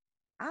Workaholic,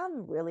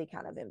 I'm really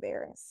kind of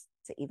embarrassed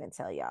to even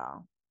tell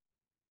y'all.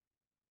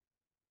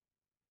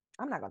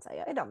 I'm not gonna tell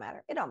you. It don't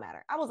matter. It don't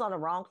matter. I was on the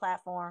wrong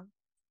platform.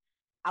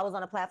 I was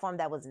on a platform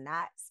that was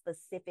not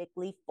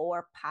specifically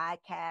for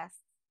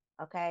podcasts.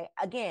 Okay.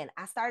 Again,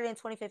 I started in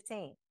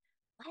 2015.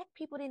 Black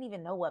people didn't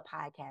even know what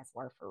podcasts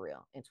were for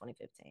real in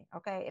 2015.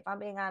 Okay. If I'm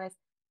being honest,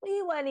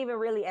 we wasn't even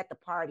really at the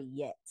party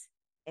yet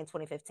in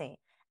 2015.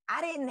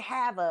 I didn't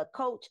have a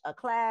coach, a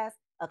class,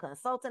 a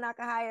consultant I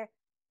could hire.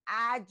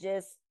 I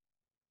just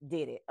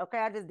did it. Okay.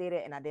 I just did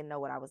it and I didn't know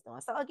what I was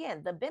doing. So,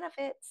 again, the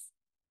benefits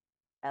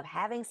of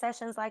having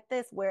sessions like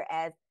this,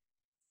 whereas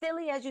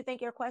silly as you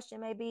think your question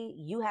may be,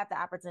 you have the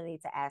opportunity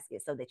to ask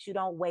it so that you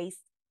don't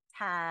waste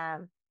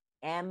time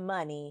and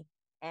money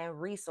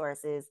and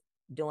resources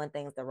doing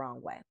things the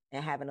wrong way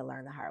and having to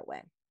learn the hard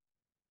way.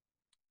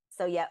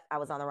 So, yep, I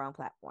was on the wrong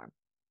platform.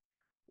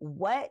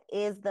 What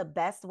is the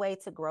best way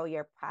to grow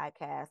your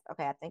podcast?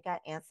 Okay, I think I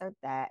answered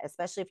that,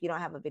 especially if you don't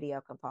have a video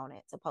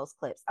component to post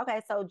clips.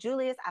 Okay, so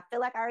Julius, I feel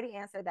like I already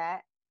answered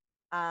that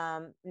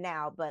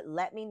now, but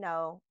let me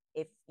know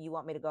if you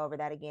want me to go over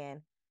that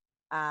again.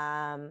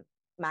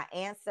 My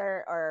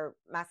answer or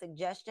my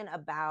suggestion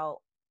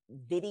about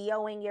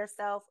videoing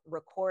yourself,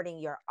 recording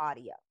your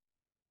audio.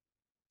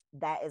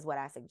 That is what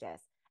I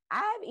suggest.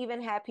 I've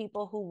even had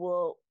people who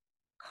will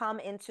come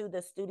into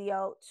the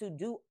studio to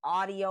do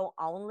audio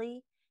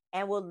only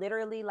and will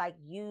literally like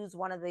use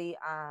one of the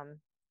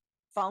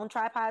phone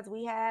tripods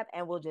we have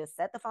and will just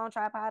set the phone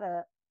tripod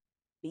up,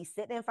 be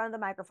sitting in front of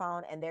the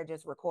microphone, and they're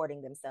just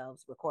recording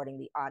themselves, recording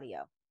the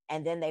audio.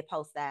 And then they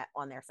post that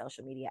on their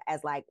social media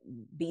as like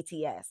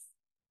BTS,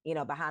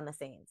 behind the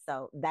scenes.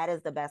 So that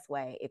is the best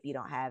way if you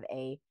don't have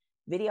a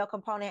video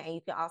component. And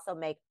you can also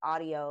make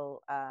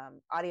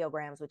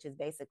audiograms, which is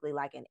basically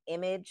like an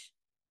image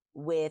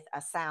with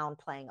a sound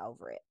playing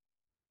over it.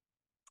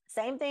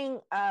 Same thing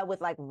with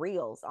like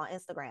reels on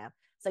Instagram.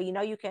 So,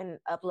 you can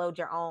upload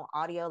your own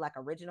audio, like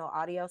original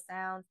audio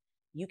sounds.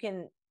 You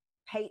can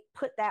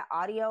put that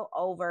audio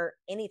over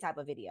any type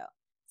of video.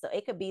 So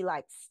it could be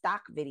like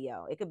stock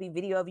video. It could be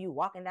video of you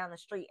walking down the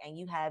street and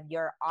you have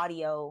your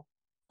audio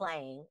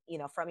playing,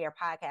 from your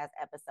podcast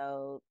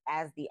episode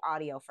as the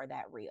audio for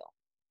that reel.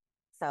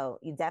 So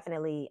you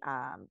definitely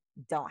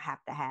don't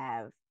have to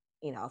have,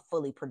 a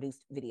fully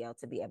produced video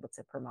to be able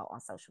to promote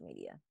on social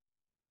media.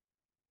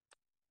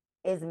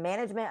 Is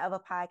management of a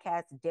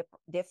podcast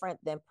different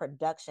than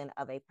production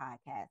of a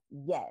podcast?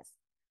 Yes.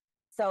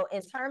 So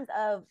in terms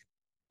of,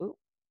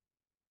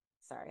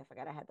 sorry, I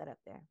forgot I had that up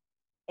there.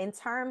 In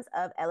terms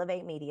of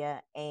Elevate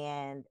Media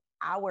and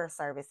our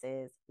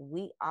services,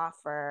 we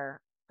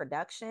offer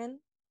production,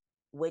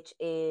 which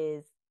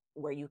is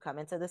where you come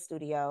into the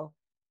studio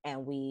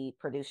and we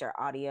produce your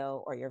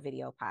audio or your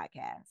video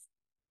podcast.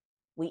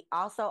 We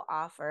also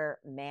offer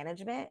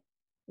management,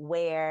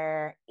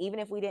 where even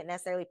if we didn't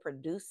necessarily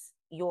produce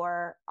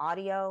your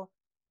audio,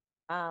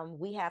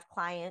 we have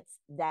clients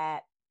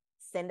that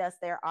send us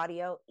their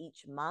audio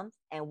each month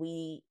and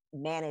we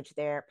manage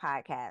their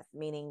podcast,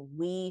 meaning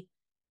we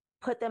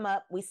put them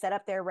up, we set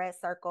up their Red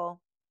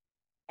Circle,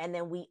 and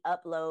then we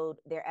upload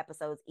their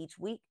episodes each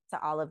week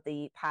to all of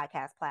the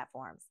podcast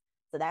platforms.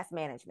 So that's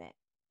management.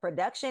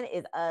 Production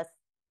is us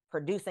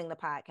producing the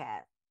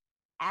podcast.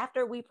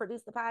 After we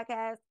produce the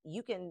podcast,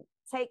 you can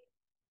take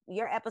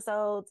your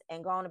episodes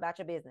and go on about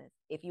your business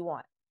if you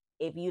want.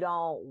 If you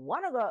don't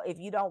want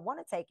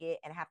to take it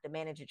and have to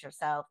manage it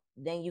yourself,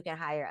 then you can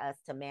hire us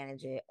to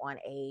manage it on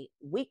a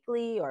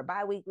weekly or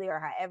bi-weekly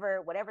or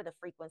whatever the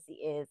frequency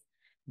is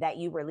that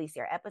you release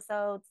your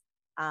episodes.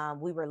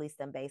 We release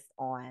them based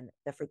on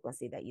the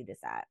frequency that you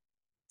decide.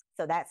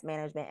 So that's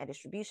management and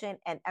distribution.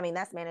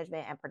 That's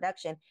management and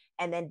production.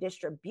 And then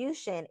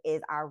distribution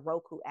is our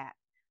Roku app.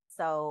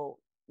 So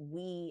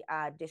we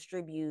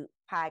distribute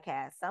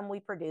podcasts. Some we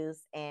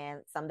produce and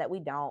some that we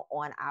don't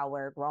on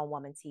our Grown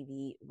Woman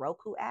TV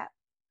Roku app,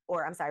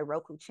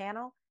 Roku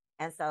channel.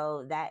 And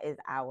so that is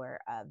our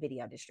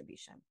video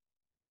distribution.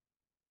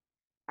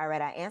 All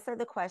right, I answered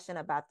the question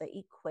about the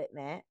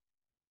equipment.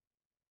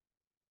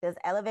 Does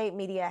Elevate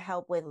Media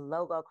help with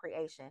logo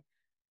creation?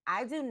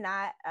 I do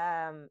not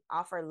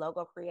offer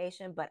logo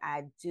creation, but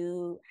I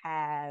do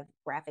have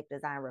graphic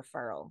design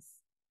referrals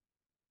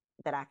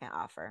that I can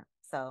offer.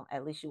 So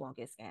at least you won't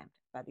get scammed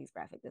by these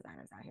graphic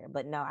designers out here.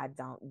 But no, I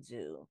don't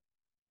do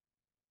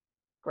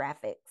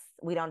graphics.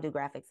 We don't do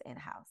graphics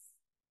in-house.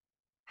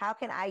 How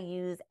can I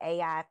use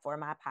AI for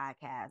my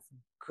podcast?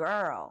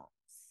 Girl,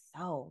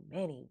 so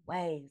many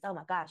ways. Oh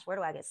my gosh, where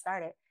do I get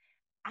started?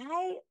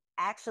 I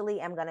actually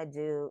am going to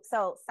do,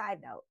 so side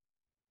note,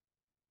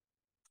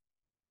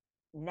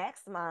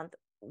 next month,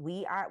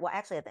 we are, well,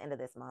 actually at the end of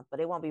this month, but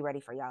it won't be ready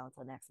for y'all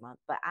until next month.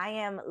 But I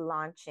am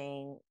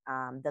launching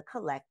the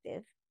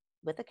Collective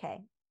with a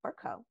K for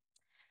Co.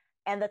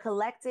 And the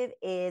Collective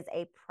is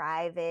a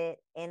private,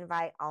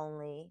 invite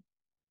only,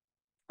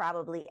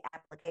 probably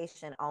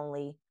application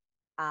only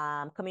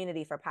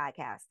community for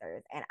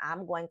podcasters. And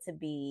I'm going to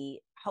be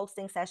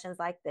hosting sessions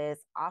like this,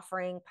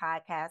 offering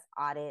podcast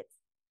audits,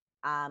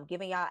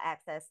 giving y'all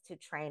access to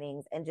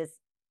trainings, and just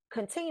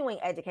continuing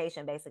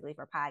education basically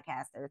for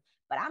podcasters.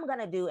 But I'm going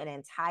to do an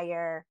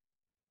entire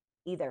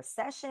either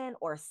session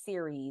or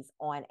series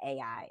on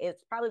AI.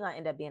 It's probably going to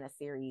end up being a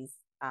series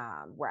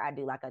where I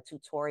do like a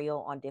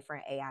tutorial on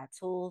different AI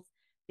tools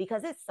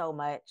because it's so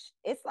much.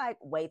 It's like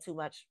way too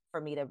much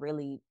for me to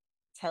really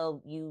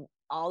tell you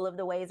all of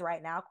the ways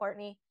right now,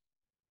 Courtney.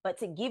 But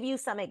to give you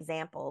some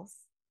examples,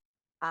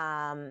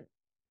 um,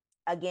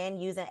 again,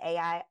 using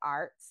AI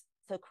art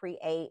to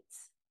create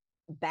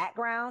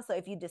background. So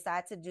if you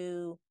decide to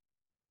do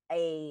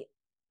a,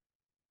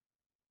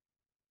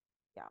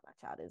 y'all,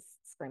 my child is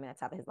screaming at the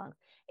top of his lungs.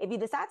 If you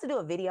decide to do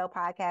a video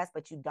podcast,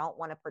 but you don't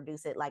want to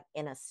produce it like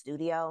in a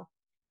studio,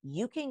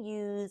 you can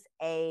use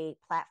a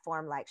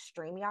platform like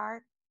StreamYard.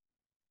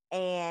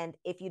 And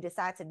if you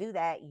decide to do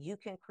that, you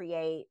can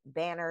create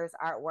banners,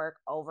 artwork,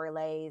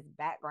 overlays,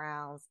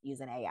 backgrounds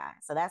using AI.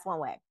 So that's one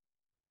way.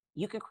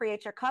 You can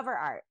create your cover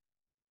art.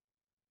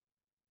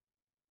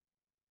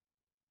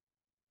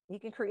 You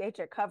can create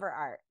your cover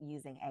art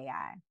using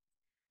AI.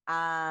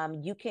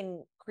 You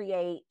can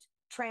create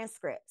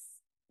transcripts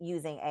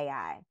using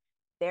AI.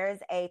 There's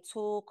a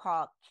tool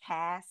called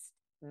Cast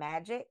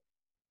Magic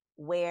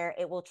where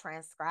it will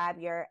transcribe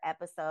your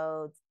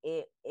episodes.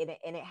 And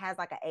it has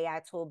like an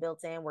AI tool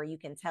built in where you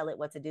can tell it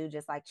what to do,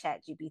 just like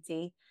Chat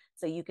GPT.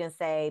 So you can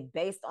say,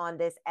 based on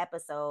this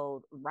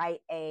episode,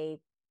 write a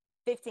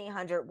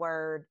 1,500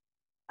 word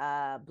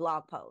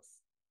blog post.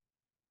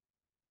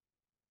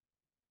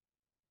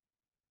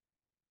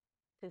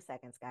 2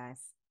 seconds, guys.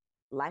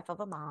 Life of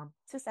a mom.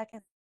 2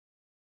 seconds.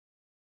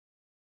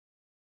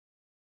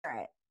 All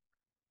right.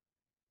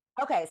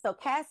 Okay, so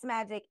Cast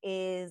Magic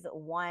is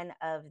one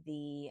of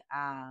the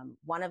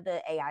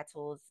AI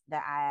tools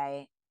that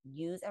I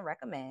use and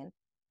recommend.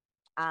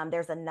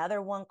 There's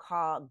another one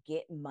called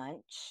Get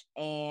Munch,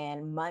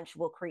 and Munch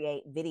will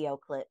create video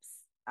clips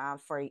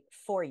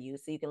for you,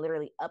 so you can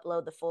literally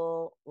upload the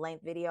full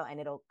length video, and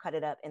it'll cut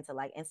it up into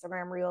like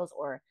Instagram Reels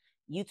or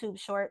YouTube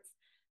Shorts.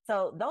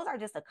 So those are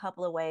just a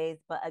couple of ways,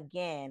 but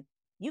again,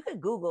 you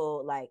could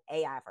Google like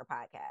AI for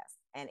podcasts,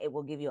 and it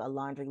will give you a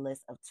laundry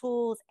list of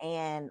tools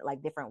and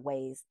like different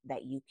ways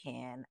that you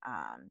can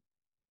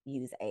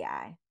use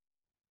AI.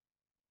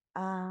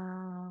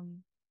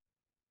 Um,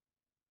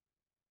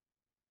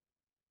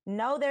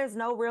 No, there's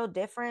no real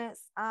difference,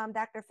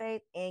 Dr.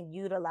 Faith, in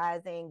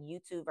utilizing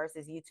YouTube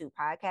versus YouTube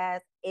podcast.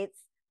 It's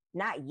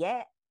not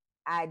yet.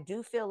 I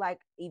do feel like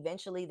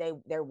eventually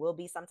there will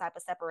be some type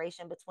of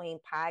separation between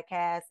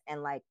podcasts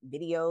and like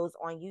videos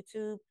on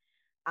YouTube.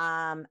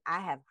 I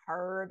have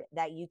heard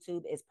that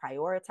YouTube is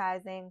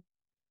prioritizing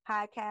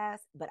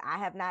podcasts, but I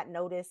have not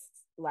noticed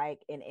like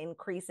an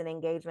increase in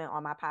engagement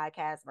on my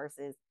podcast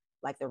versus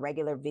like the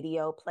regular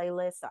video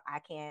playlist. So I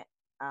can't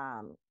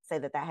say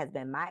that that has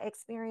been my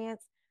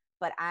experience,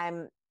 but I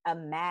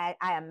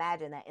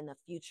imagine that in the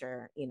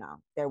future,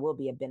 there will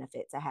be a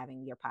benefit to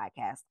having your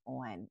podcast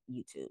on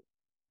YouTube.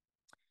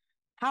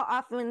 How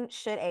often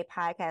should a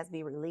podcast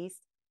be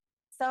released?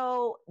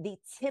 So the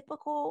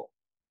typical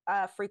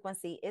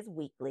frequency is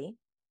weekly,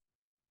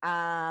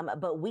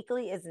 but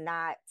weekly is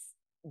not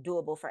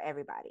doable for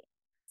everybody.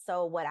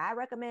 So what I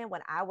recommend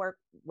when I work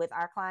with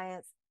our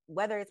clients,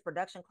 whether it's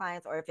production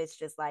clients or if it's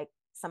just like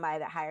somebody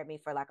that hired me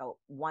for like a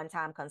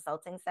one-time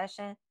consulting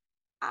session,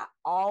 I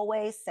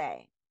always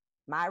say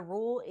my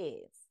rule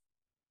is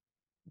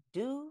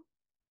do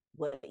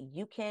what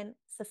you can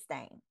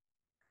sustain.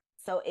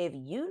 So if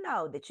you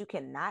know that you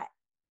cannot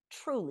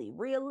truly,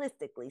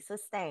 realistically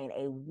sustain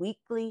a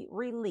weekly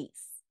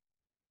release,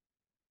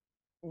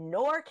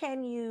 nor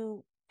can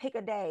you pick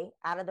a day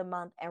out of the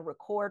month and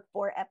record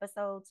 4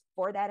 episodes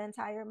for that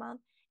entire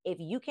month. If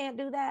you can't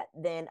do that,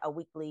 then a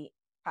weekly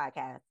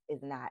podcast is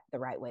not the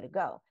right way to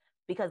go.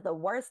 Because the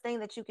worst thing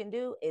that you can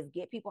do is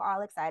get people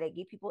all excited,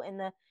 get people in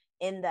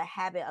the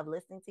habit of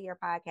listening to your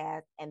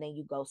podcast, and then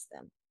you ghost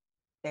them.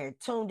 They're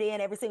tuned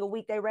in every single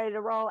week, they're ready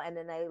to roll, and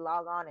then they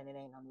log on and it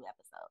ain't no new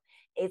episode.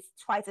 It's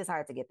twice as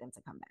hard to get them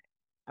to come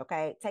back.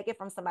 Okay. Take it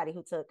from somebody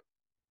who took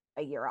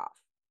a year off.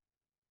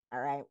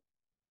 All right.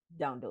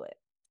 Don't do it.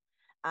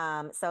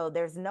 So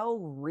there's no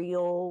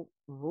real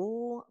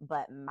rule,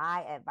 but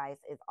my advice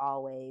is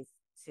always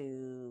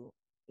to,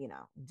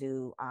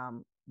 do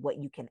what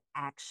you can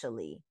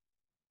actually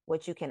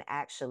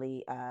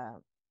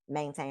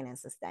maintain and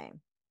sustain.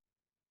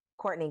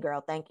 Courtney,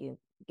 girl, thank you.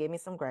 Give me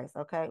some grace,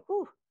 okay?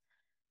 Whew.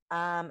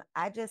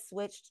 I just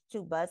switched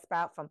to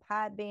Buzzsprout from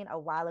Podbean a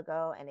while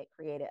ago, and it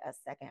created a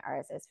second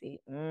RSS feed.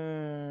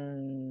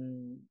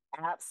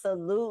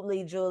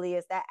 Absolutely,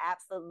 Julius. That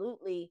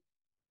absolutely.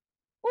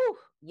 Whew,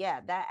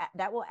 yeah,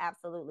 that will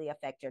absolutely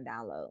affect your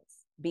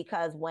downloads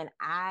because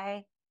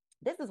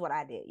this is what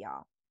I did,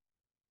 y'all.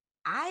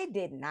 I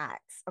did not.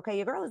 Okay,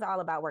 your girl is all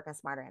about working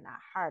smarter and not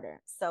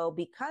harder. So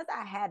because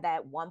I had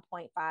that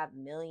 1.5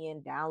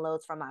 million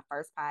downloads from my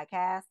first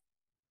podcast,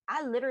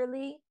 I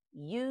literally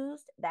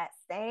used that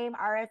same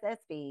RSS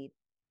feed,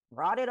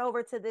 brought it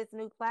over to this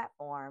new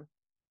platform,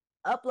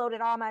 uploaded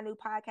all my new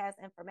podcast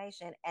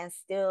information, and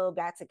still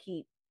got to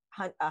keep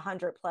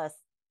 100 plus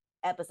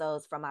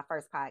episodes from my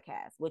first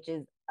podcast, which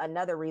is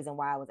another reason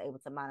why I was able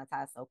to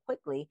monetize so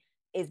quickly,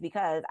 is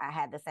because I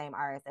had the same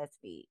RSS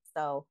feed.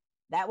 So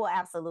that will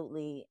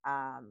absolutely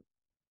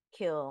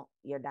kill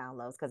your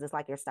downloads because it's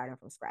like you're starting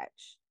from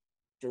scratch,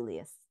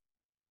 Julius.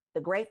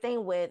 The great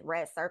thing with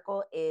Red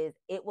Circle is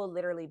it will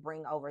literally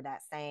bring over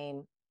that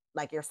same,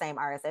 like your same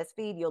RSS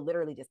feed. You'll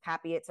literally just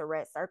copy it to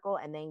Red Circle,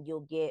 and then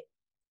you'll get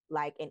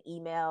like an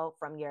email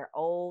from your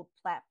old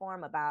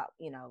platform about,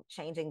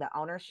 changing the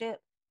ownership.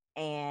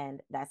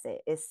 And that's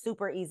it. It's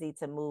super easy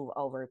to move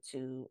over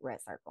to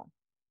Red Circle.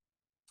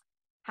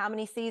 How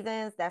many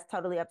seasons? That's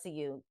totally up to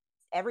you.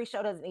 Every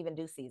show doesn't even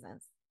do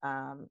seasons.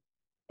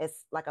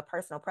 It's like a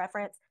personal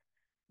preference.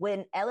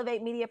 When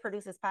Elevate Media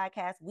produces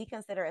podcasts, we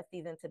consider a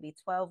season to be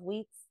 12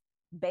 weeks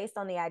based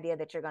on the idea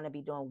that you're going to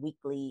be doing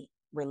weekly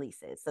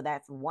releases. So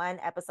that's one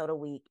episode a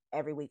week,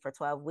 every week for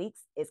 12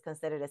 weeks is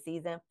considered a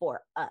season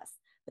for us.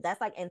 But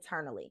that's like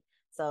internally.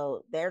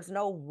 So there's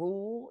no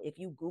rule. If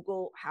you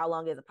Google how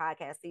long is a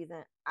podcast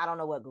season, I don't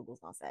know what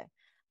Google's going to say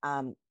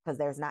because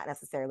there's not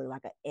necessarily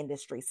like an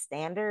industry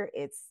standard.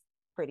 It's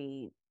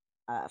pretty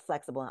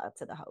flexible and up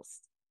to the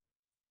host.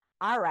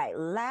 All right,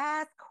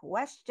 last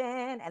question,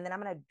 and then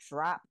I'm going to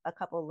drop a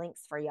couple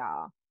links for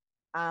y'all.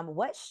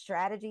 What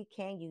strategy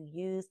can you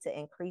use to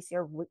increase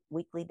your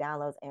weekly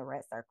downloads in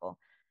Red Circle?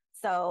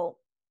 So,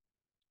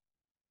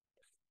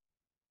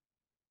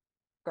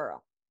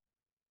 girl,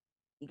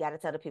 you got to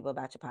tell the people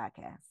about your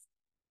podcast.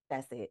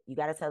 That's it. You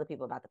got to tell the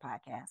people about the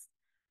podcast.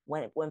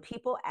 When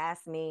people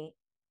ask me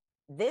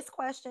this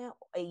question,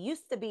 it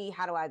used to be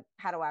how do I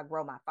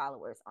grow my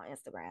followers on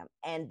Instagram?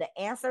 And the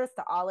answers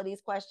to all of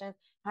these questions,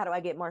 how do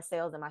I get more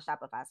sales in my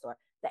Shopify store?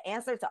 The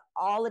answer to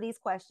all of these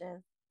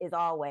questions is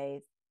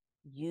always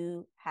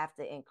you have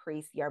to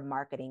increase your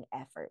marketing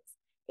efforts.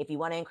 If you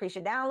want to increase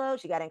your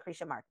downloads, you got to increase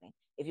your marketing.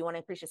 If you want to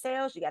increase your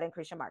sales, you got to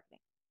increase your marketing.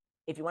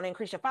 If you want to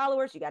increase your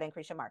followers, you got to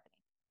increase your marketing.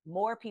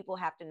 More people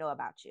have to know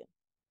about you.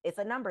 It's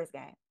a numbers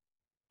game.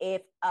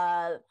 If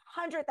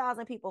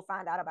 100,000 people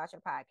find out about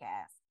your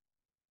podcast,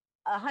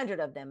 100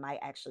 of them might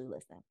actually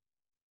listen.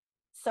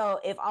 So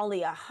if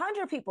only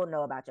 100 people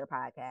know about your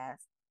podcast,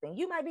 then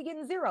you might be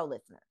getting 0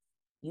 listeners.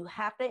 You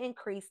have to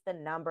increase the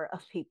number of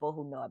people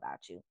who know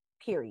about you,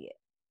 period.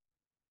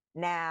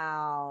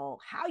 Now,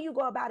 how you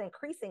go about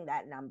increasing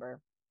that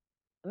number,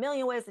 a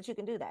million ways that you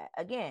can do that.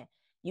 Again,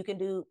 you can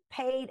do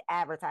paid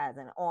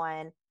advertising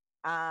on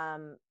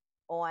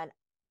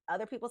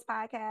other people's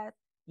podcasts.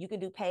 You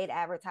can do paid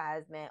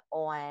advertisement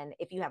on,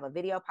 if you have a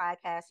video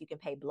podcast, you can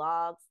pay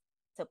blogs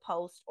to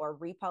post or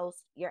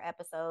repost your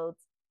episodes.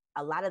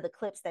 A lot of the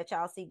clips that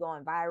y'all see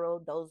going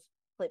viral, those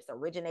clips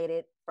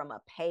originated from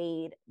a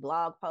paid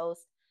blog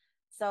post.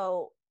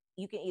 So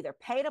you can either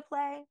pay to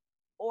play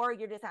or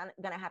you're just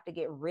going to have to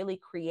get really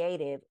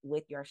creative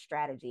with your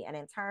strategy. And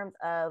in terms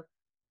of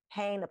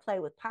paying to play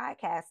with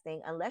podcasting,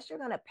 unless you're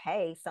going to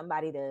pay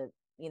somebody to,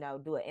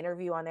 do an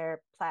interview on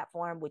their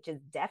platform, which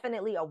is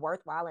definitely a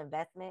worthwhile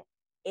investment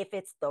if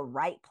it's the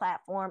right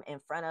platform in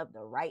front of the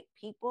right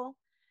people.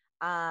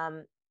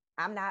 I'm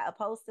not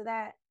opposed to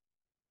that,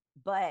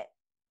 but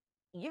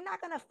you're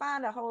not going to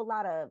find a whole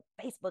lot of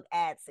Facebook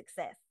ad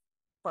success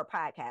for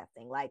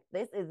podcasting. Like,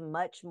 this is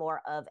much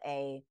more of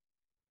a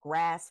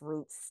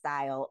grassroots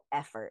style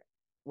effort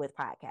with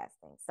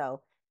podcasting.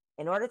 So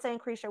in order to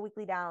increase your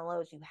weekly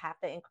downloads, you have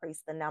to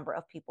increase the number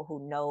of people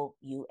who know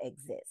you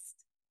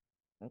exist.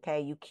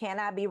 Okay. You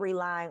cannot be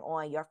relying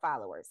on your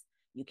followers.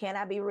 You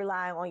cannot be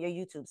relying on your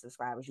YouTube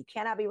subscribers. You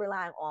cannot be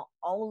relying on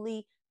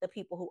only the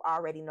people who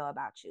already know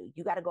about you.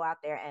 You got to go out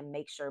there and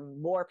make sure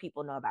more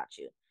people know about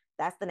you.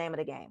 That's the name of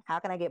the game. How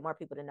can I get more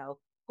people to know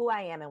who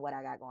I am and what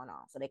I got going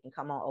on so they can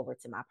come on over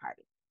to my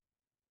party?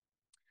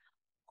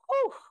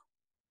 Whew,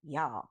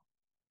 y'all.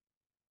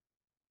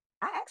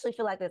 I actually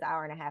feel like this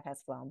hour and a half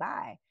has flown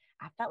by.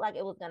 I felt like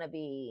it was going to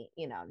be,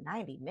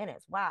 90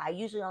 minutes. Wow. I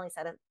usually only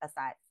set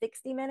aside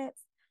 60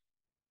 minutes,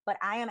 but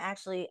I am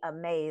actually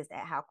amazed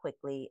at how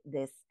quickly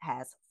this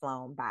has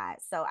flown by.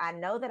 So I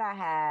know that I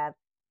have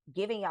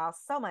given y'all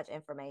so much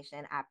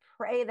information. I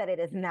pray that it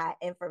is not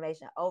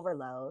information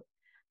overload.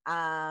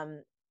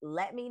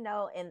 Let me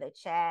know in the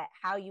chat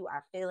how you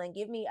are feeling.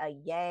 Give me a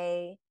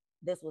yay,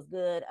 this was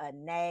good, a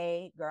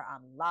nay, girl,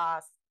 I'm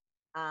lost.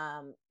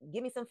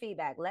 Give me some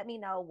feedback. Let me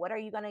know, what are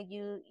you going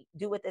to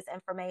do with this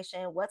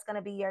information? What's going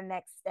to be your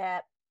next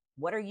step?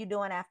 What are you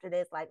doing after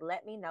this? Like,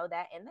 let me know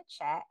that in the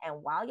chat.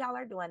 And while y'all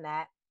are doing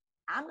that,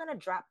 I'm going to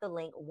drop the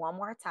link one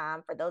more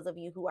time for those of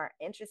you who are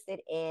interested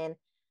in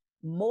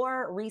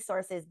more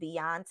resources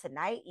beyond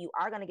tonight. You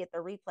are going to get the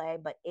replay,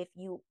 but if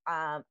you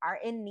are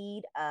in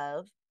need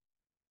of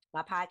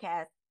my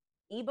podcast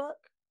ebook,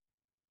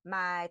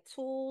 my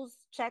tools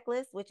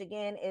checklist, which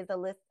again is a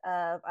list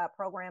of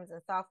programs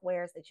and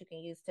softwares that you can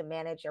use to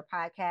manage your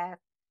podcast.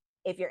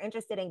 If you're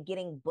interested in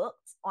getting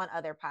booked on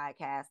other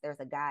podcasts, there's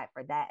a guide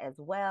for that as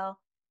well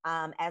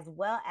as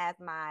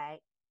my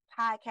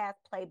podcast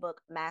playbook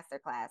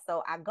masterclass.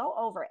 So I go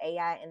over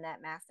AI in that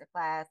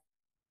masterclass.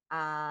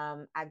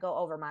 I go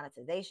over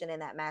monetization in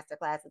that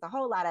masterclass. It's a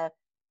whole lot of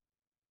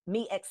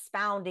me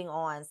expounding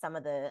on some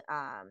of the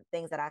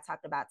things that I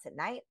talked about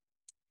tonight.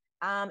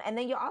 And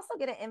then you'll also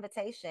get an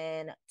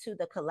invitation to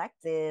the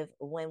collective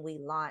when we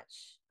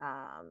launch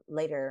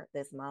later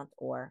this month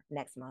or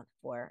next month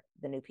for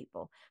the new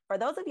people. For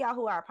those of y'all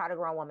who are a part of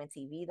Grown Woman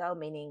TV, though,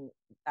 meaning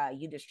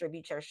you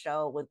distribute your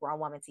show with Grown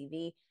Woman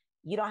TV,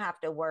 you don't have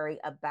to worry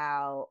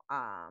about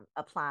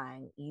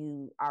applying.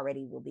 You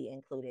already will be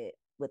included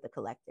with the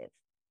collective.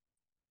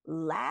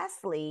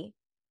 Lastly,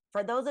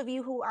 for those of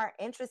you who are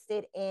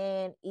interested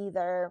in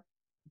either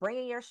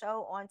bringing your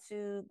show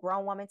onto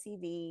Grown Woman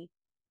TV,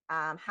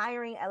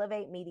 hiring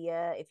Elevate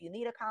Media, if you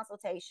need a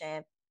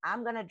consultation,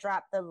 I'm going to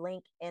drop the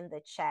link in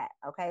the chat.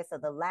 Okay. So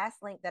the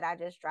last link that I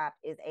just dropped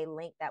is a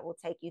link that will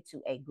take you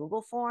to a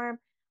Google form.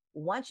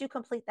 Once you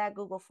complete that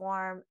Google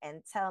form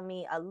and tell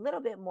me a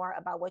little bit more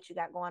about what you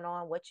got going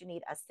on, what you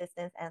need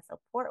assistance and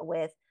support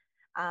with,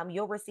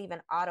 you'll receive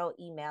an auto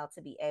email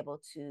to be able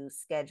to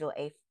schedule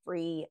a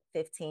free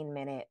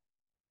 15-minute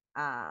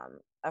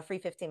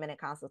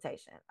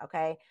consultation.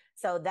 Okay.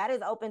 So that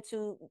is open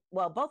to,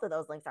 well, both of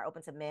those links are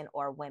open to men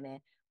or women.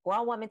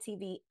 Grown Woman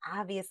TV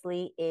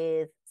obviously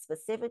is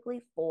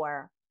specifically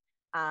for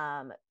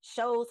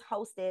shows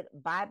hosted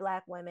by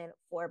Black women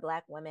for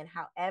Black women.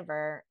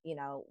 However,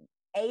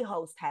 a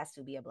host has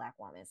to be a Black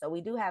woman. So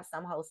we do have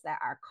some hosts that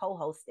are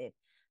co-hosted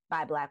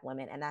by Black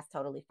women, and that's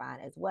totally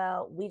fine as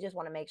well. We just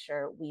want to make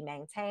sure we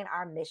maintain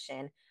our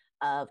mission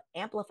of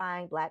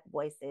amplifying Black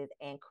voices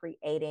and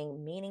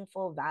creating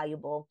meaningful,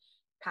 valuable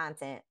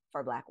content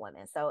for Black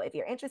women. So if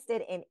you're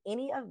interested in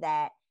any of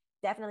that,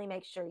 definitely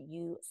make sure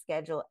you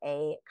schedule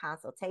a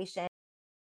consultation.